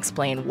up and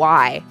explain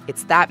why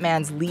it's that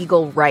man's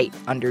legal right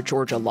under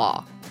Georgia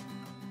law.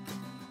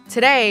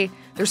 Today,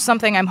 there's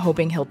something I'm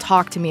hoping he'll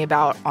talk to me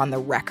about on the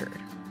record.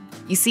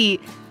 You see,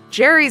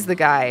 Jerry's the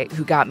guy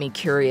who got me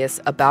curious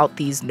about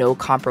these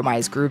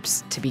no-compromise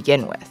groups to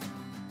begin with.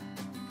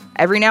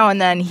 Every now and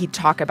then, he'd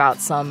talk about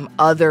some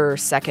other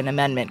Second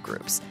Amendment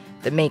groups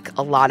that make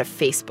a lot of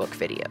Facebook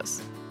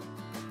videos.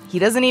 He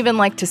doesn't even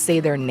like to say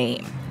their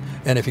name.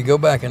 And if you go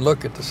back and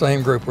look at the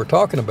same group we're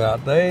talking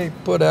about, they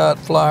put out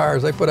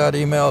flyers, they put out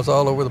emails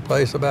all over the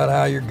place about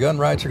how your gun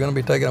rights are going to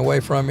be taken away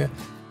from you.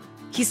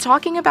 He's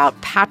talking about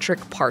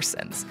Patrick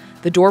Parsons,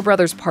 the Dorr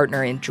brothers'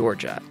 partner in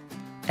Georgia.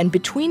 And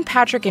between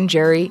Patrick and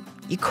Jerry,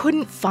 you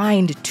couldn't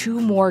find 2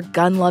 more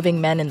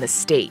gun-loving men in the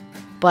state.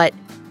 But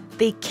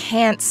they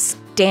can't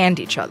stand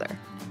each other.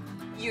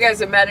 You guys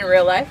have met in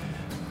real life?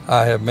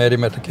 I have met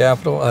him at the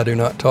Capitol. I do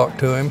not talk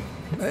to him.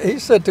 He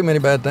said too many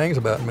bad things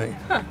about me.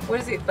 Huh. What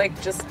is he,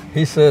 like, just...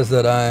 He says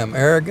that I am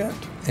arrogant,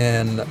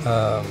 and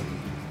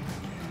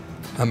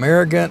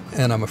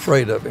I'm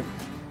afraid of him.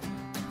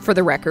 For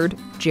the record,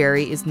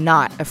 Jerry is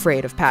not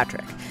afraid of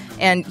Patrick.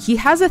 And he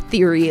has a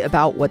theory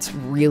about what's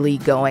really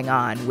going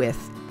on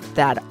with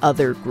that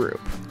other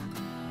group.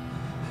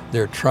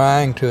 They're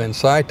trying to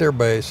incite their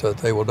base so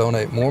that they will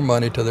donate more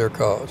money to their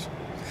cause.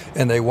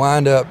 And they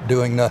wind up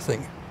doing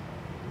nothing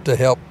to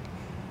help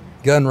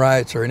gun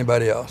rights or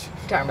anybody else.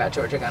 Talking about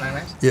Georgia gun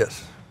owners?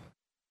 Yes.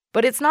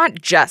 But it's not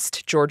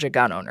just Georgia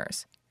gun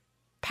owners.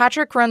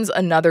 Patrick runs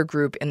another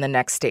group in the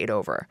next state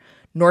over,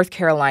 North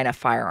Carolina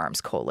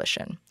Firearms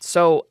Coalition.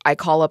 So I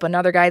call up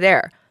another guy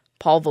there,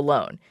 Paul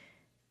Vallone.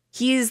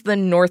 He's the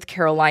North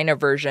Carolina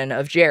version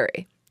of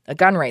Jerry, a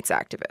gun rights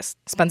activist,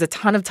 spends a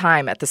ton of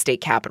time at the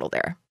state capitol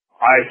there.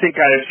 I think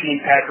I have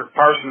seen Patrick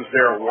Parsons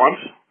there once.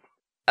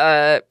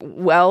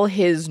 Well,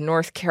 his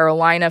North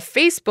Carolina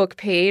Facebook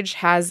page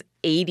has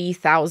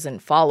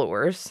 80,000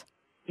 followers.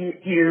 The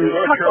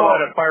North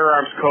Carolina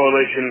Firearms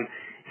Coalition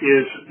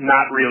is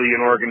not really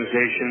an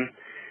organization.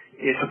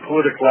 It's a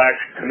political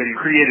action committee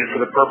created for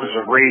the purpose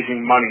of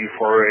raising money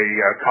for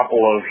a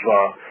couple of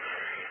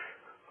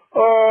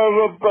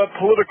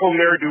political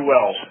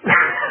ne'er-do-wells.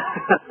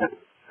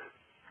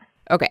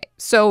 Okay,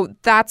 so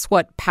that's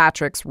what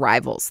Patrick's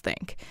rivals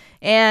think.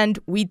 And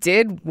we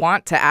did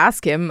want to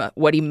ask him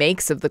what he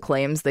makes of the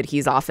claims that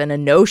he's often a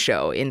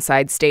no-show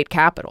inside state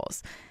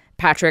capitals.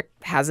 Patrick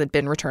hasn't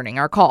been returning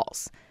our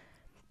calls.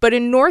 But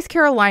in North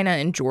Carolina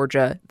and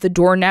Georgia, the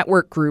Door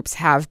Network groups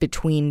have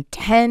between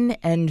 10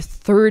 and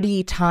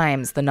 30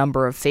 times the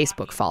number of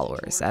Facebook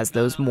followers as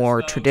those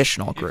more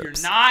traditional groups.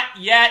 If you're not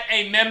yet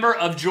a member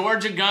of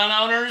Georgia Gun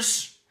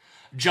Owners,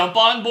 jump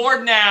on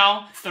board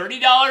now.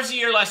 $30 a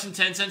year, less than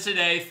 10 cents a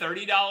day,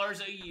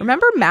 $30 a year.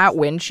 Remember Matt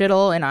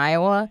Winchittle in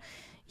Iowa?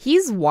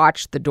 He's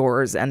watched the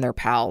Doors and their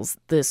pals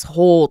this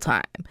whole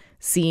time,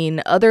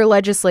 seen other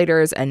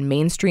legislators and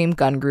mainstream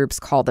gun groups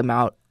call them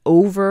out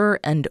over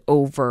and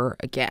over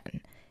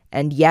again.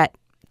 And yet,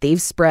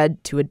 they've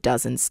spread to a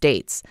dozen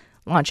states,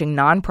 launching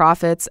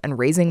nonprofits and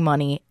raising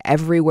money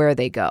everywhere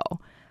they go.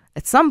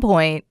 At some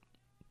point,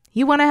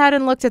 he went ahead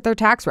and looked at their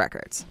tax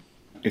records.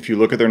 If you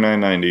look at their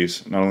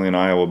 990s, not only in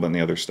Iowa but in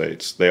the other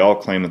states, they all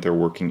claim that they're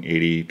working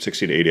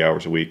 60 to 80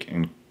 hours a week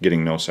and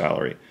getting no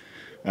salary.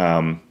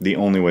 The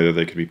only way that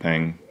they could be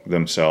paying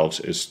themselves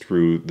is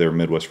through their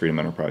Midwest Freedom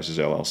Enterprises,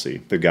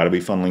 LLC. They've got to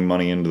be funneling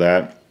money into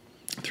that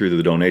through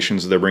the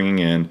donations that they're bringing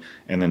in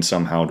and then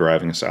somehow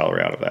driving a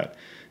salary out of that.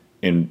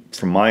 And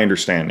from my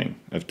understanding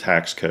of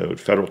tax code,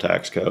 federal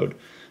tax code,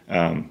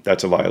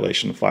 that's a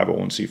violation of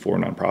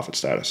 501c4 nonprofit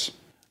status.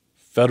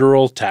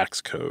 Federal tax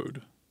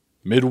code.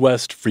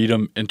 Midwest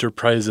Freedom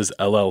Enterprises,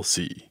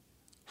 LLC.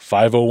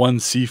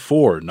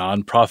 501c4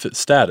 nonprofit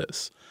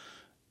status.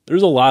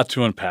 There's a lot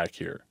to unpack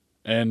here.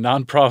 And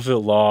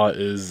nonprofit law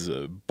is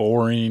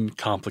boring,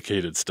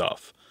 complicated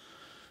stuff.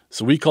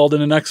 So we called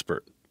in an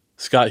expert,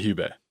 Scott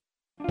Hubey.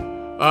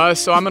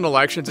 So I'm an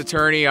elections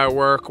attorney. I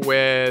work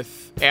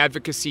with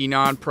advocacy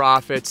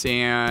nonprofits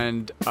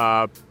and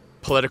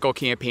political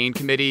campaign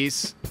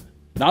committees.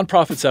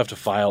 Nonprofits have to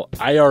file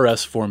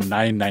IRS Form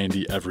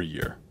 990 every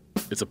year.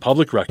 It's a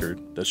public record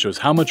that shows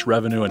how much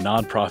revenue a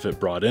nonprofit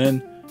brought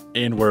in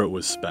and where it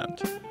was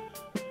spent.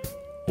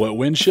 What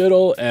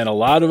Winchittle and a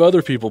lot of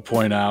other people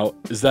point out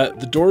is that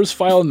the Doors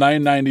file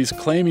 990s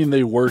claiming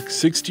they work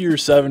 60 or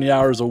 70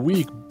 hours a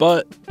week,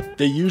 but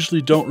they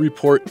usually don't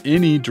report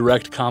any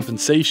direct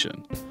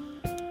compensation.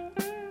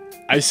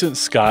 I sent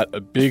Scott a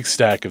big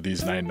stack of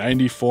these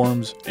 990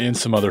 forms and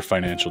some other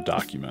financial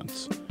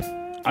documents.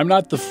 I'm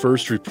not the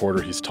first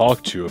reporter he's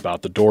talked to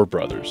about the Door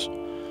brothers.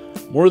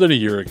 More than a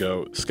year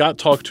ago, Scott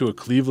talked to a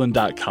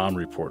Cleveland.com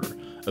reporter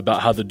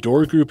about how the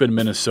Door Group in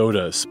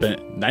Minnesota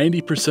spent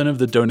 90% of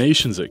the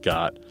donations it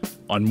got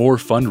on more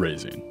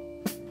fundraising.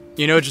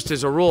 You know, just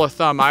as a rule of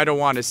thumb, I don't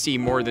want to see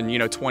more than,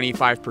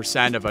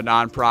 25% of a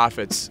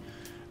nonprofit's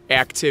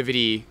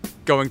activity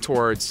going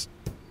towards,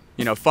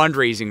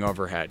 fundraising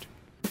overhead.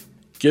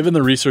 Given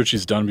the research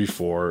he's done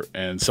before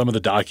and some of the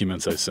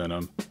documents I sent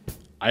him,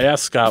 I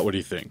asked Scott what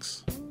he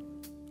thinks.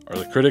 Are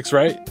the critics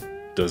right?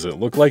 Does it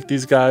look like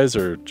these guys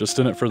are just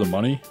in it for the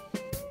money?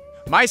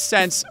 My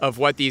sense of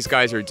what these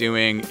guys are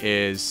doing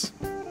is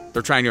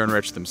they're trying to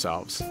enrich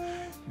themselves.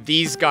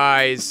 These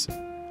guys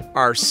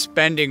are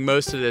spending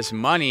most of this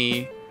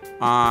money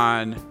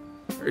on,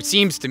 it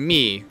seems to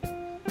me,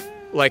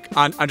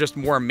 on just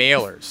more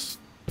mailers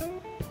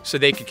so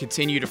they can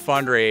continue to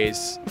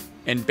fundraise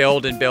and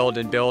build and build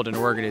and build an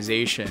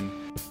organization.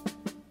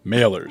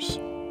 Mailers.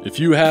 If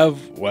you have,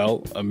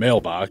 a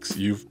mailbox,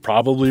 you've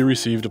probably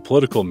received a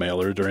political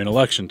mailer during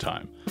election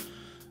time.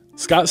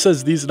 Scott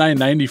says these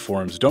 990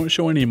 forms don't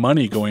show any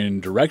money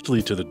going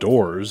directly to the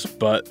Doors,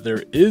 but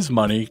there is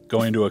money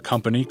going to a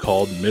company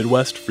called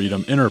Midwest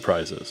Freedom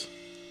Enterprises.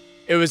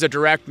 It was a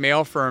direct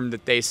mail firm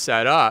that they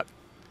set up,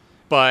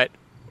 but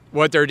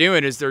what they're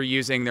doing is they're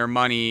using their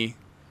money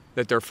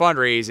that they're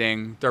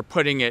fundraising, they're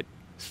putting it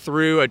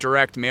through a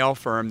direct mail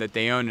firm that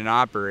they own and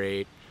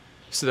operate,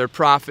 So they're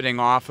profiting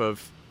off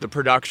of the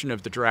production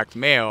of the direct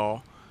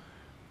mail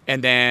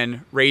and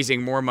then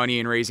raising more money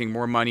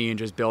and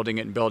just building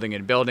it and building it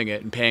and building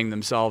it and paying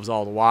themselves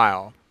all the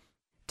while.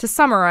 To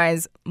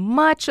summarize,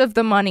 much of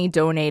the money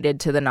donated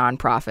to the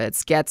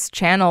nonprofits gets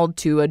channeled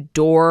to a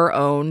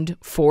door-owned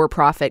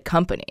for-profit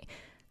company,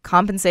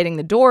 compensating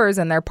the doors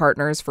and their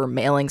partners for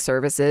mailing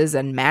services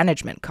and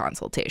management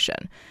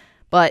consultation.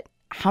 But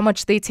how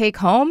much they take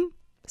home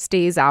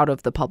stays out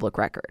of the public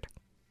record.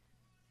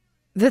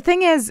 The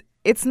thing is,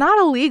 it's not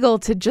illegal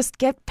to just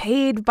get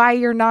paid by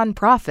your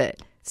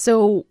nonprofit.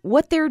 So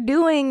what they're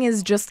doing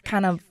is just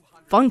kind of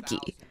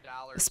funky,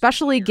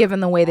 especially given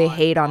the way they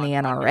hate on the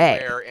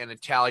NRA. And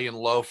Italian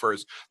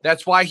loafers.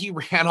 That's why he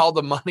ran all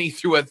the money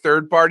through a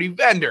third-party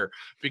vendor,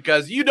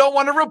 because you don't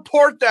want to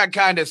report that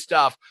kind of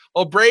stuff.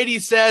 Well, Brady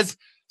says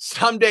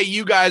someday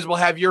you guys will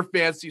have your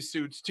fancy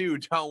suits too.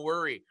 Don't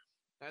worry.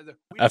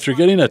 After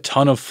getting a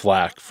ton of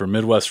flack for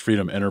Midwest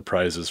Freedom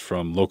Enterprises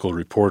from local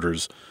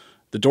reporters,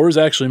 the Doors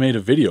actually made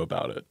a video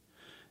about it.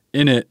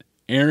 In it,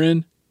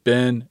 Aaron,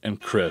 Ben, and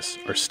Chris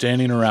are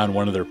standing around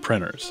one of their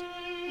printers.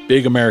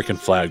 Big American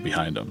flag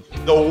behind them.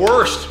 The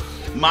worst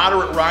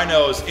moderate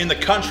rhinos in the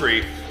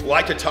country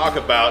like to talk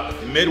about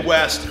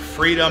Midwest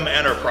Freedom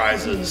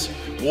Enterprises.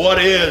 What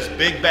is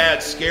big,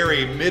 bad,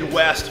 scary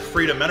Midwest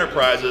Freedom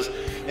Enterprises?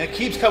 And it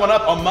keeps coming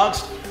up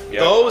amongst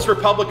those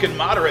Republican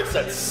moderates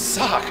that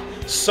suck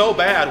so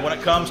bad when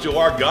it comes to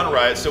our gun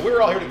rights. So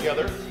we're all here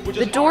together.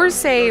 The Doors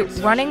say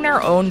running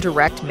their own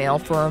direct mail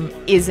firm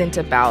isn't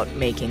about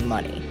making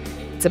money.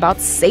 It's about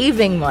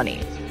saving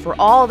money for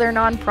all their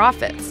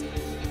nonprofits.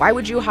 Why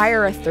would you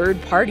hire a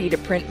third party to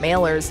print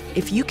mailers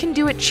if you can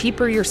do it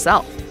cheaper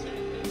yourself?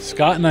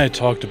 Scott and I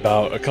talked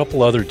about a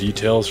couple other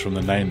details from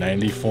the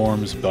 990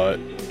 forms, but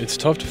it's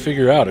tough to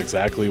figure out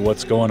exactly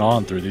what's going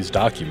on through these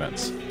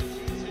documents.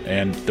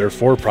 And their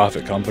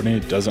for-profit company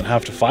doesn't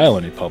have to file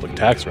any public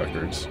tax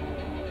records.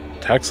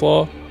 Tax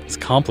law is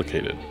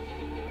complicated.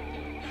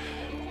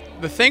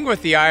 The thing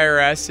with the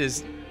IRS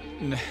is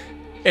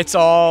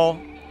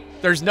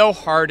there's no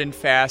hard and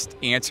fast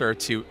answer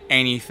to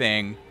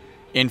anything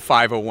in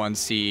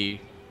 501c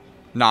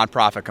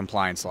nonprofit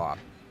compliance law.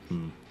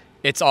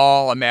 It's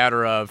all a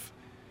matter of,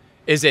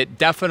 is it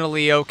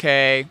definitely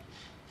okay?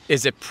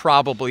 Is it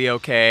probably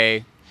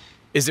okay?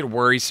 Is it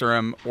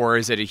worrisome, or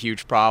is it a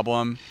huge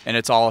problem? And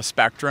it's all a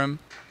spectrum.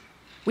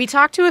 We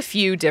talked to a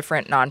few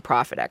different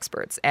nonprofit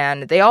experts,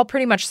 and they all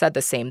pretty much said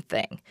the same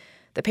thing.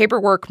 The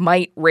paperwork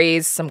might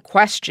raise some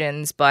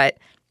questions, but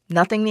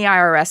nothing the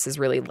IRS is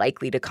really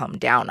likely to come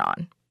down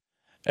on.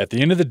 At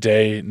the end of the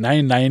day,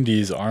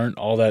 990s aren't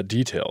all that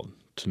detailed.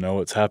 To know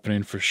what's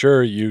happening for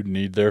sure, you'd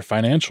need their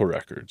financial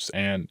records,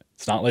 and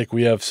it's not like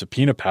we have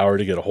subpoena power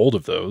to get a hold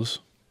of those.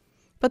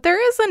 But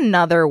there is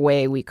another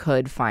way we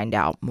could find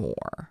out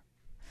more.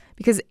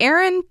 Because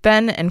Aaron,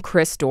 Ben, and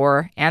Chris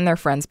Dorr, and their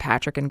friends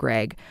Patrick and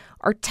Greg,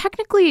 are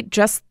technically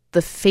just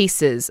the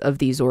faces of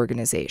these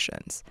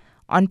organizations.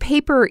 On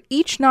paper,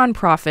 each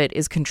nonprofit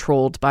is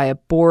controlled by a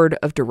board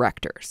of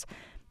directors.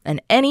 And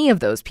any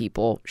of those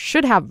people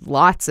should have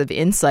lots of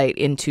insight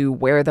into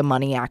where the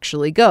money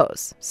actually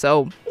goes.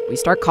 So we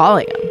start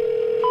calling them.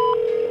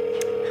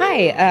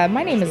 Hi,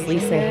 my name is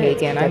Lisa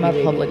Hagen. I'm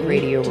a public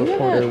radio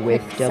reporter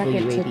with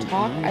WABE. To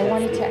talk, I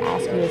wanted to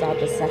ask you about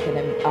the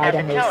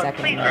Idaho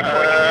Second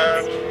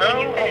Amendment. No,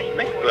 I don't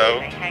think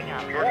so.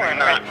 We're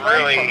not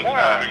really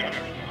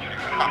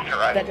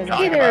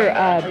Hey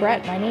there,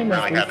 Brett. My name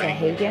is Lisa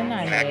Hagen.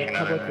 I'm a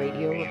public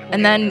radio reporter.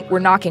 And then we're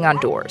knocking on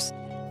doors.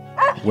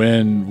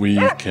 When we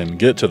can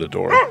get to the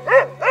door.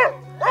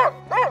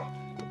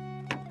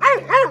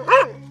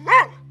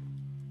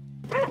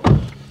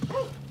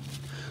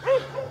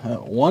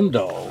 One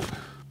dog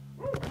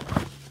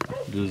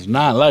does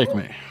not like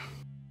me.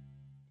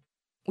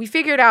 We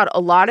figured out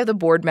a lot of the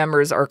board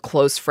members are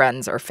close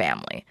friends or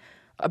family.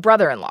 A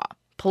brother-in-law,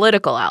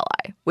 political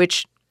ally,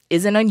 which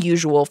isn't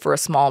unusual for a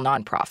small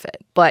nonprofit,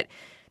 but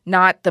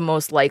not the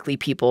most likely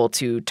people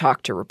to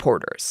talk to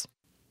reporters.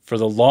 For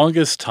the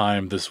longest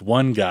time, this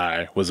one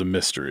guy was a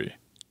mystery,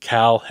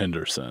 Cal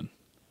Henderson.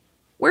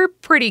 We're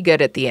pretty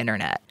good at the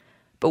internet,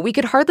 but we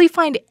could hardly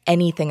find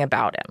anything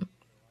about him.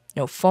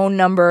 No phone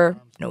number,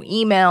 no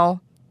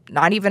email,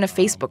 not even a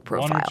Facebook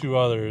profile. One or two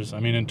others. I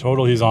mean, in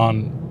total, he's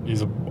on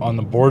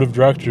the board of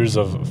directors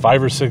of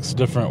 5 or 6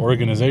 different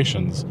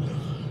organizations,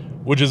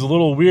 which is a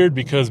little weird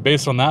because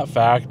based on that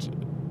fact,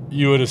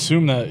 you would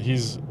assume that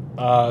he's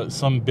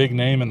some big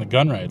name in the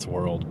gun rights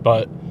world,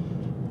 but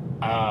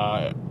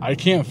I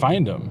can't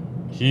find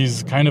him.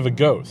 He's kind of a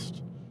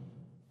ghost.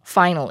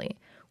 Finally,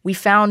 we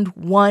found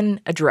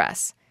one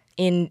address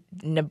in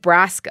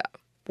Nebraska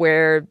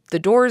where the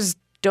Doors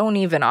don't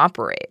even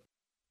operate.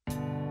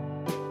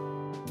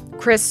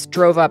 Chris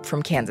drove up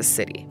from Kansas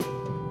City.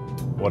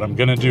 What I'm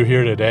going to do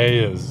here today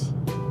is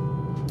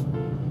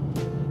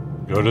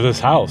go to this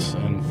house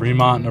in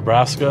Fremont,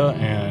 Nebraska,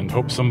 and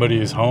hope somebody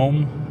is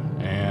home.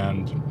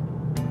 And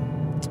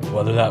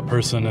whether that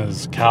person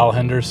is Cal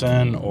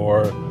Henderson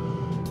or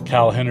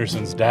Cal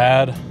Henderson's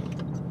dad,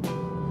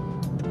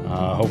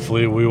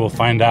 Hopefully we will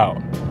find out.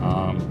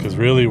 Because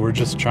really we're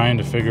just trying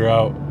to figure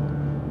out,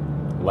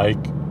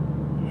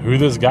 who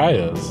this guy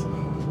is.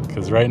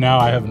 Because right now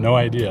I have no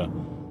idea.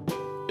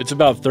 It's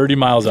about 30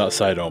 miles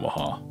outside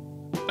Omaha.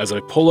 As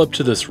I pull up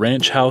to this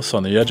ranch house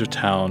on the edge of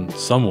town,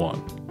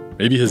 someone,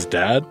 maybe his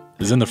dad,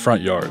 is in the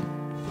front yard.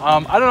 I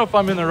don't know if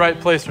I'm in the right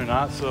place or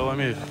not, so let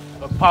me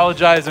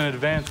apologize in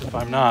advance if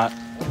I'm not.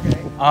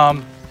 Okay.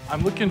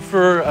 I'm looking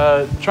for,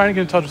 trying to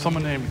get in touch with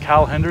someone named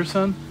Cal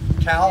Henderson.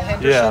 Cal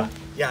Henderson? Yeah.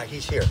 Yeah,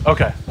 he's here.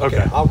 Okay.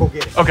 I'll go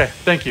get him. Okay,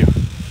 thank you.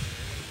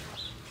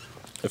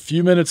 A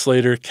few minutes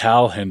later,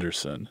 Cal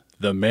Henderson,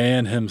 the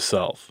man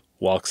himself,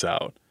 walks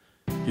out.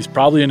 He's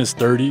probably in his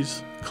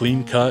 30s,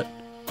 clean cut,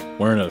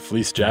 wearing a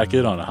fleece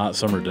jacket on a hot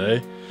summer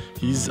day.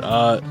 He's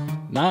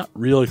not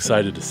real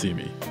excited to see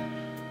me.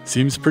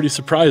 Seems pretty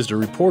surprised a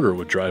reporter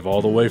would drive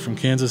all the way from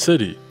Kansas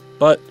City,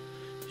 but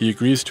he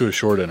agrees to a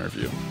short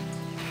interview.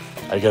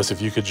 I guess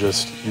if you could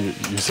just,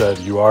 you said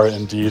you are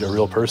indeed a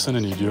real person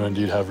and you do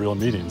indeed have real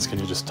meetings. Can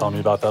you just tell me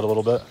about that a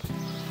little bit?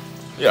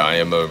 Yeah, I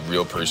am a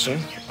real person.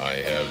 I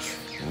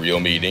have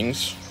real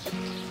meetings,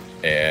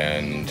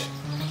 and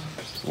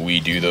we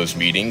do those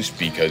meetings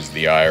because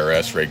the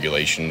IRS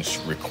regulations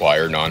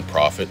require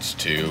nonprofits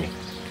to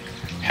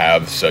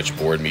have such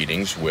board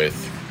meetings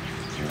with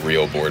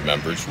real board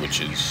members, which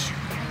is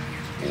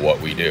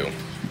what we do.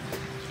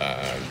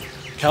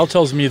 Cal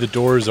tells me the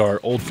Doors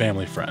are old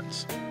family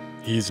friends.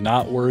 He's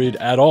not worried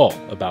at all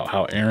about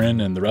how Aaron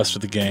and the rest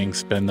of the gang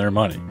spend their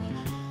money.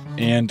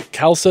 And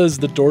Cal says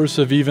the Doors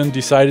have even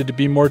decided to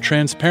be more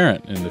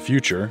transparent in the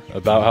future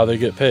about how they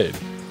get paid.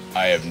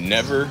 I have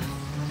never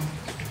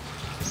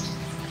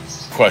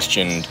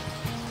questioned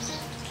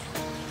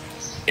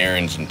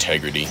Aaron's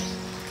integrity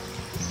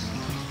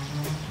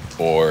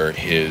or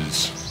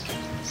his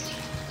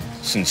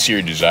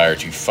sincere desire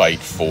to fight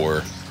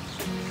for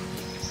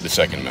the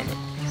Second Amendment.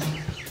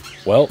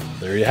 Well,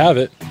 there you have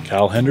it.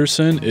 Cal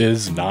Henderson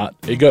is not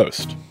a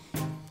ghost.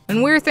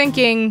 And we're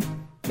thinking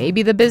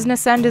maybe the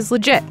business end is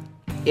legit,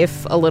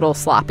 if a little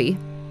sloppy.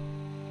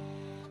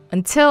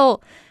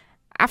 Until,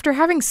 after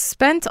having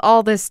spent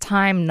all this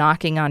time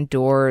knocking on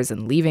doors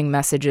and leaving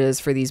messages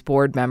for these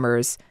board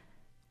members,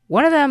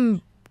 one of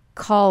them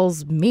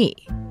calls me.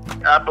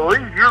 I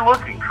believe you're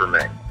looking for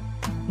me.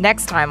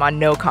 Next time on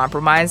No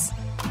Compromise,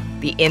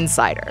 the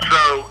insider.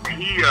 So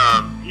he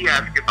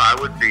asked if I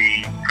would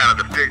be kind of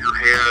the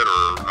figurehead,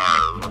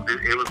 or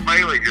it was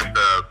mainly just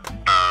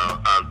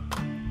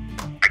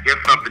I guess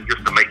something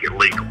just to make it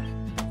legal.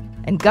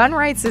 And gun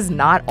rights is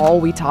not all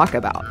we talk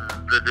about.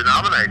 The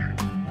denomination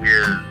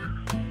is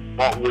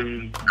what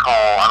we call,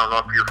 I don't know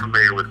if you're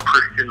familiar with,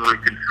 Christian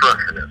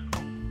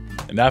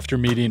Reconstructionism. And after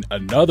meeting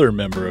another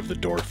member of the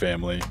Door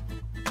family,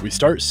 we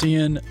start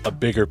seeing a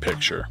bigger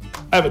picture.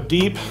 I have a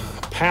deep,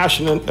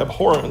 passionate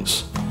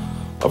abhorrence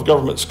of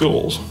government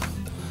schools.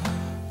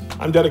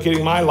 I'm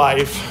dedicating my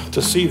life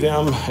to see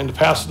them and to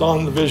pass it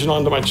on, the vision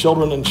on to my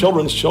children and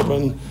children's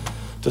children,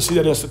 to see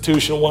that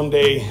institution one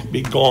day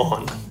be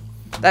gone.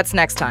 That's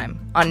next time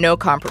on No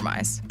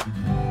Compromise.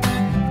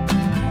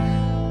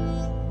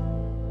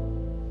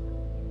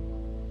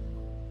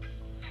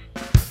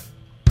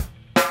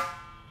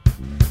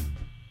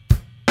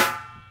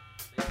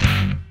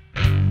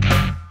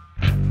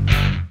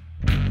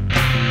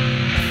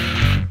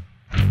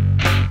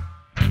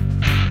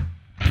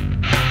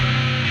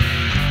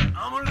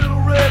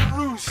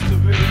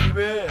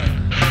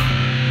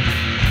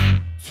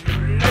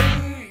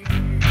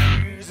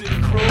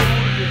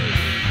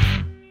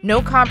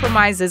 No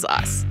Compromise is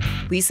us,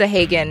 Lisa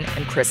Hagen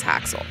and Chris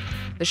Haxel.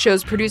 The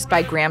show's produced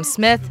by Graham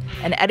Smith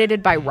and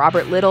edited by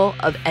Robert Little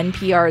of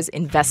NPR's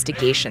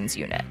Investigations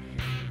Unit.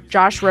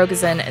 Josh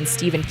Rogozin and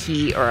Stephen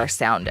Key are our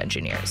sound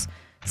engineers.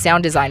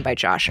 Sound designed by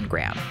Josh and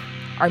Graham.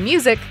 Our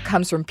music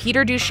comes from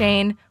Peter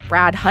Duchesne,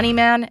 Brad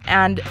Honeyman,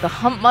 and the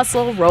Hump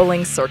Muscle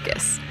Rolling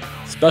Circus.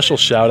 Special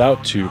shout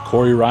out to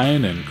Corey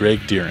Ryan and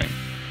Greg Deering.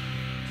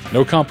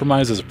 No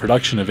Compromise is a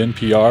production of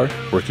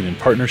NPR, working in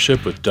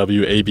partnership with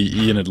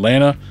WABE in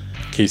Atlanta,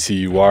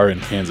 KCUR in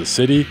Kansas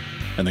City,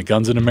 and the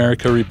Guns in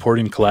America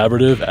Reporting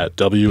Collaborative at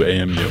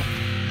WAMU.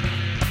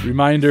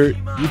 Reminder,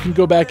 you can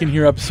go back and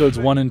hear episodes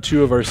 1 and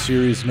 2 of our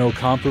series No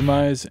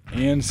Compromise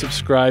and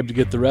subscribe to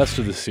get the rest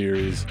of the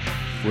series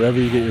wherever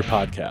you get your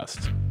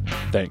podcasts.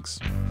 Thanks.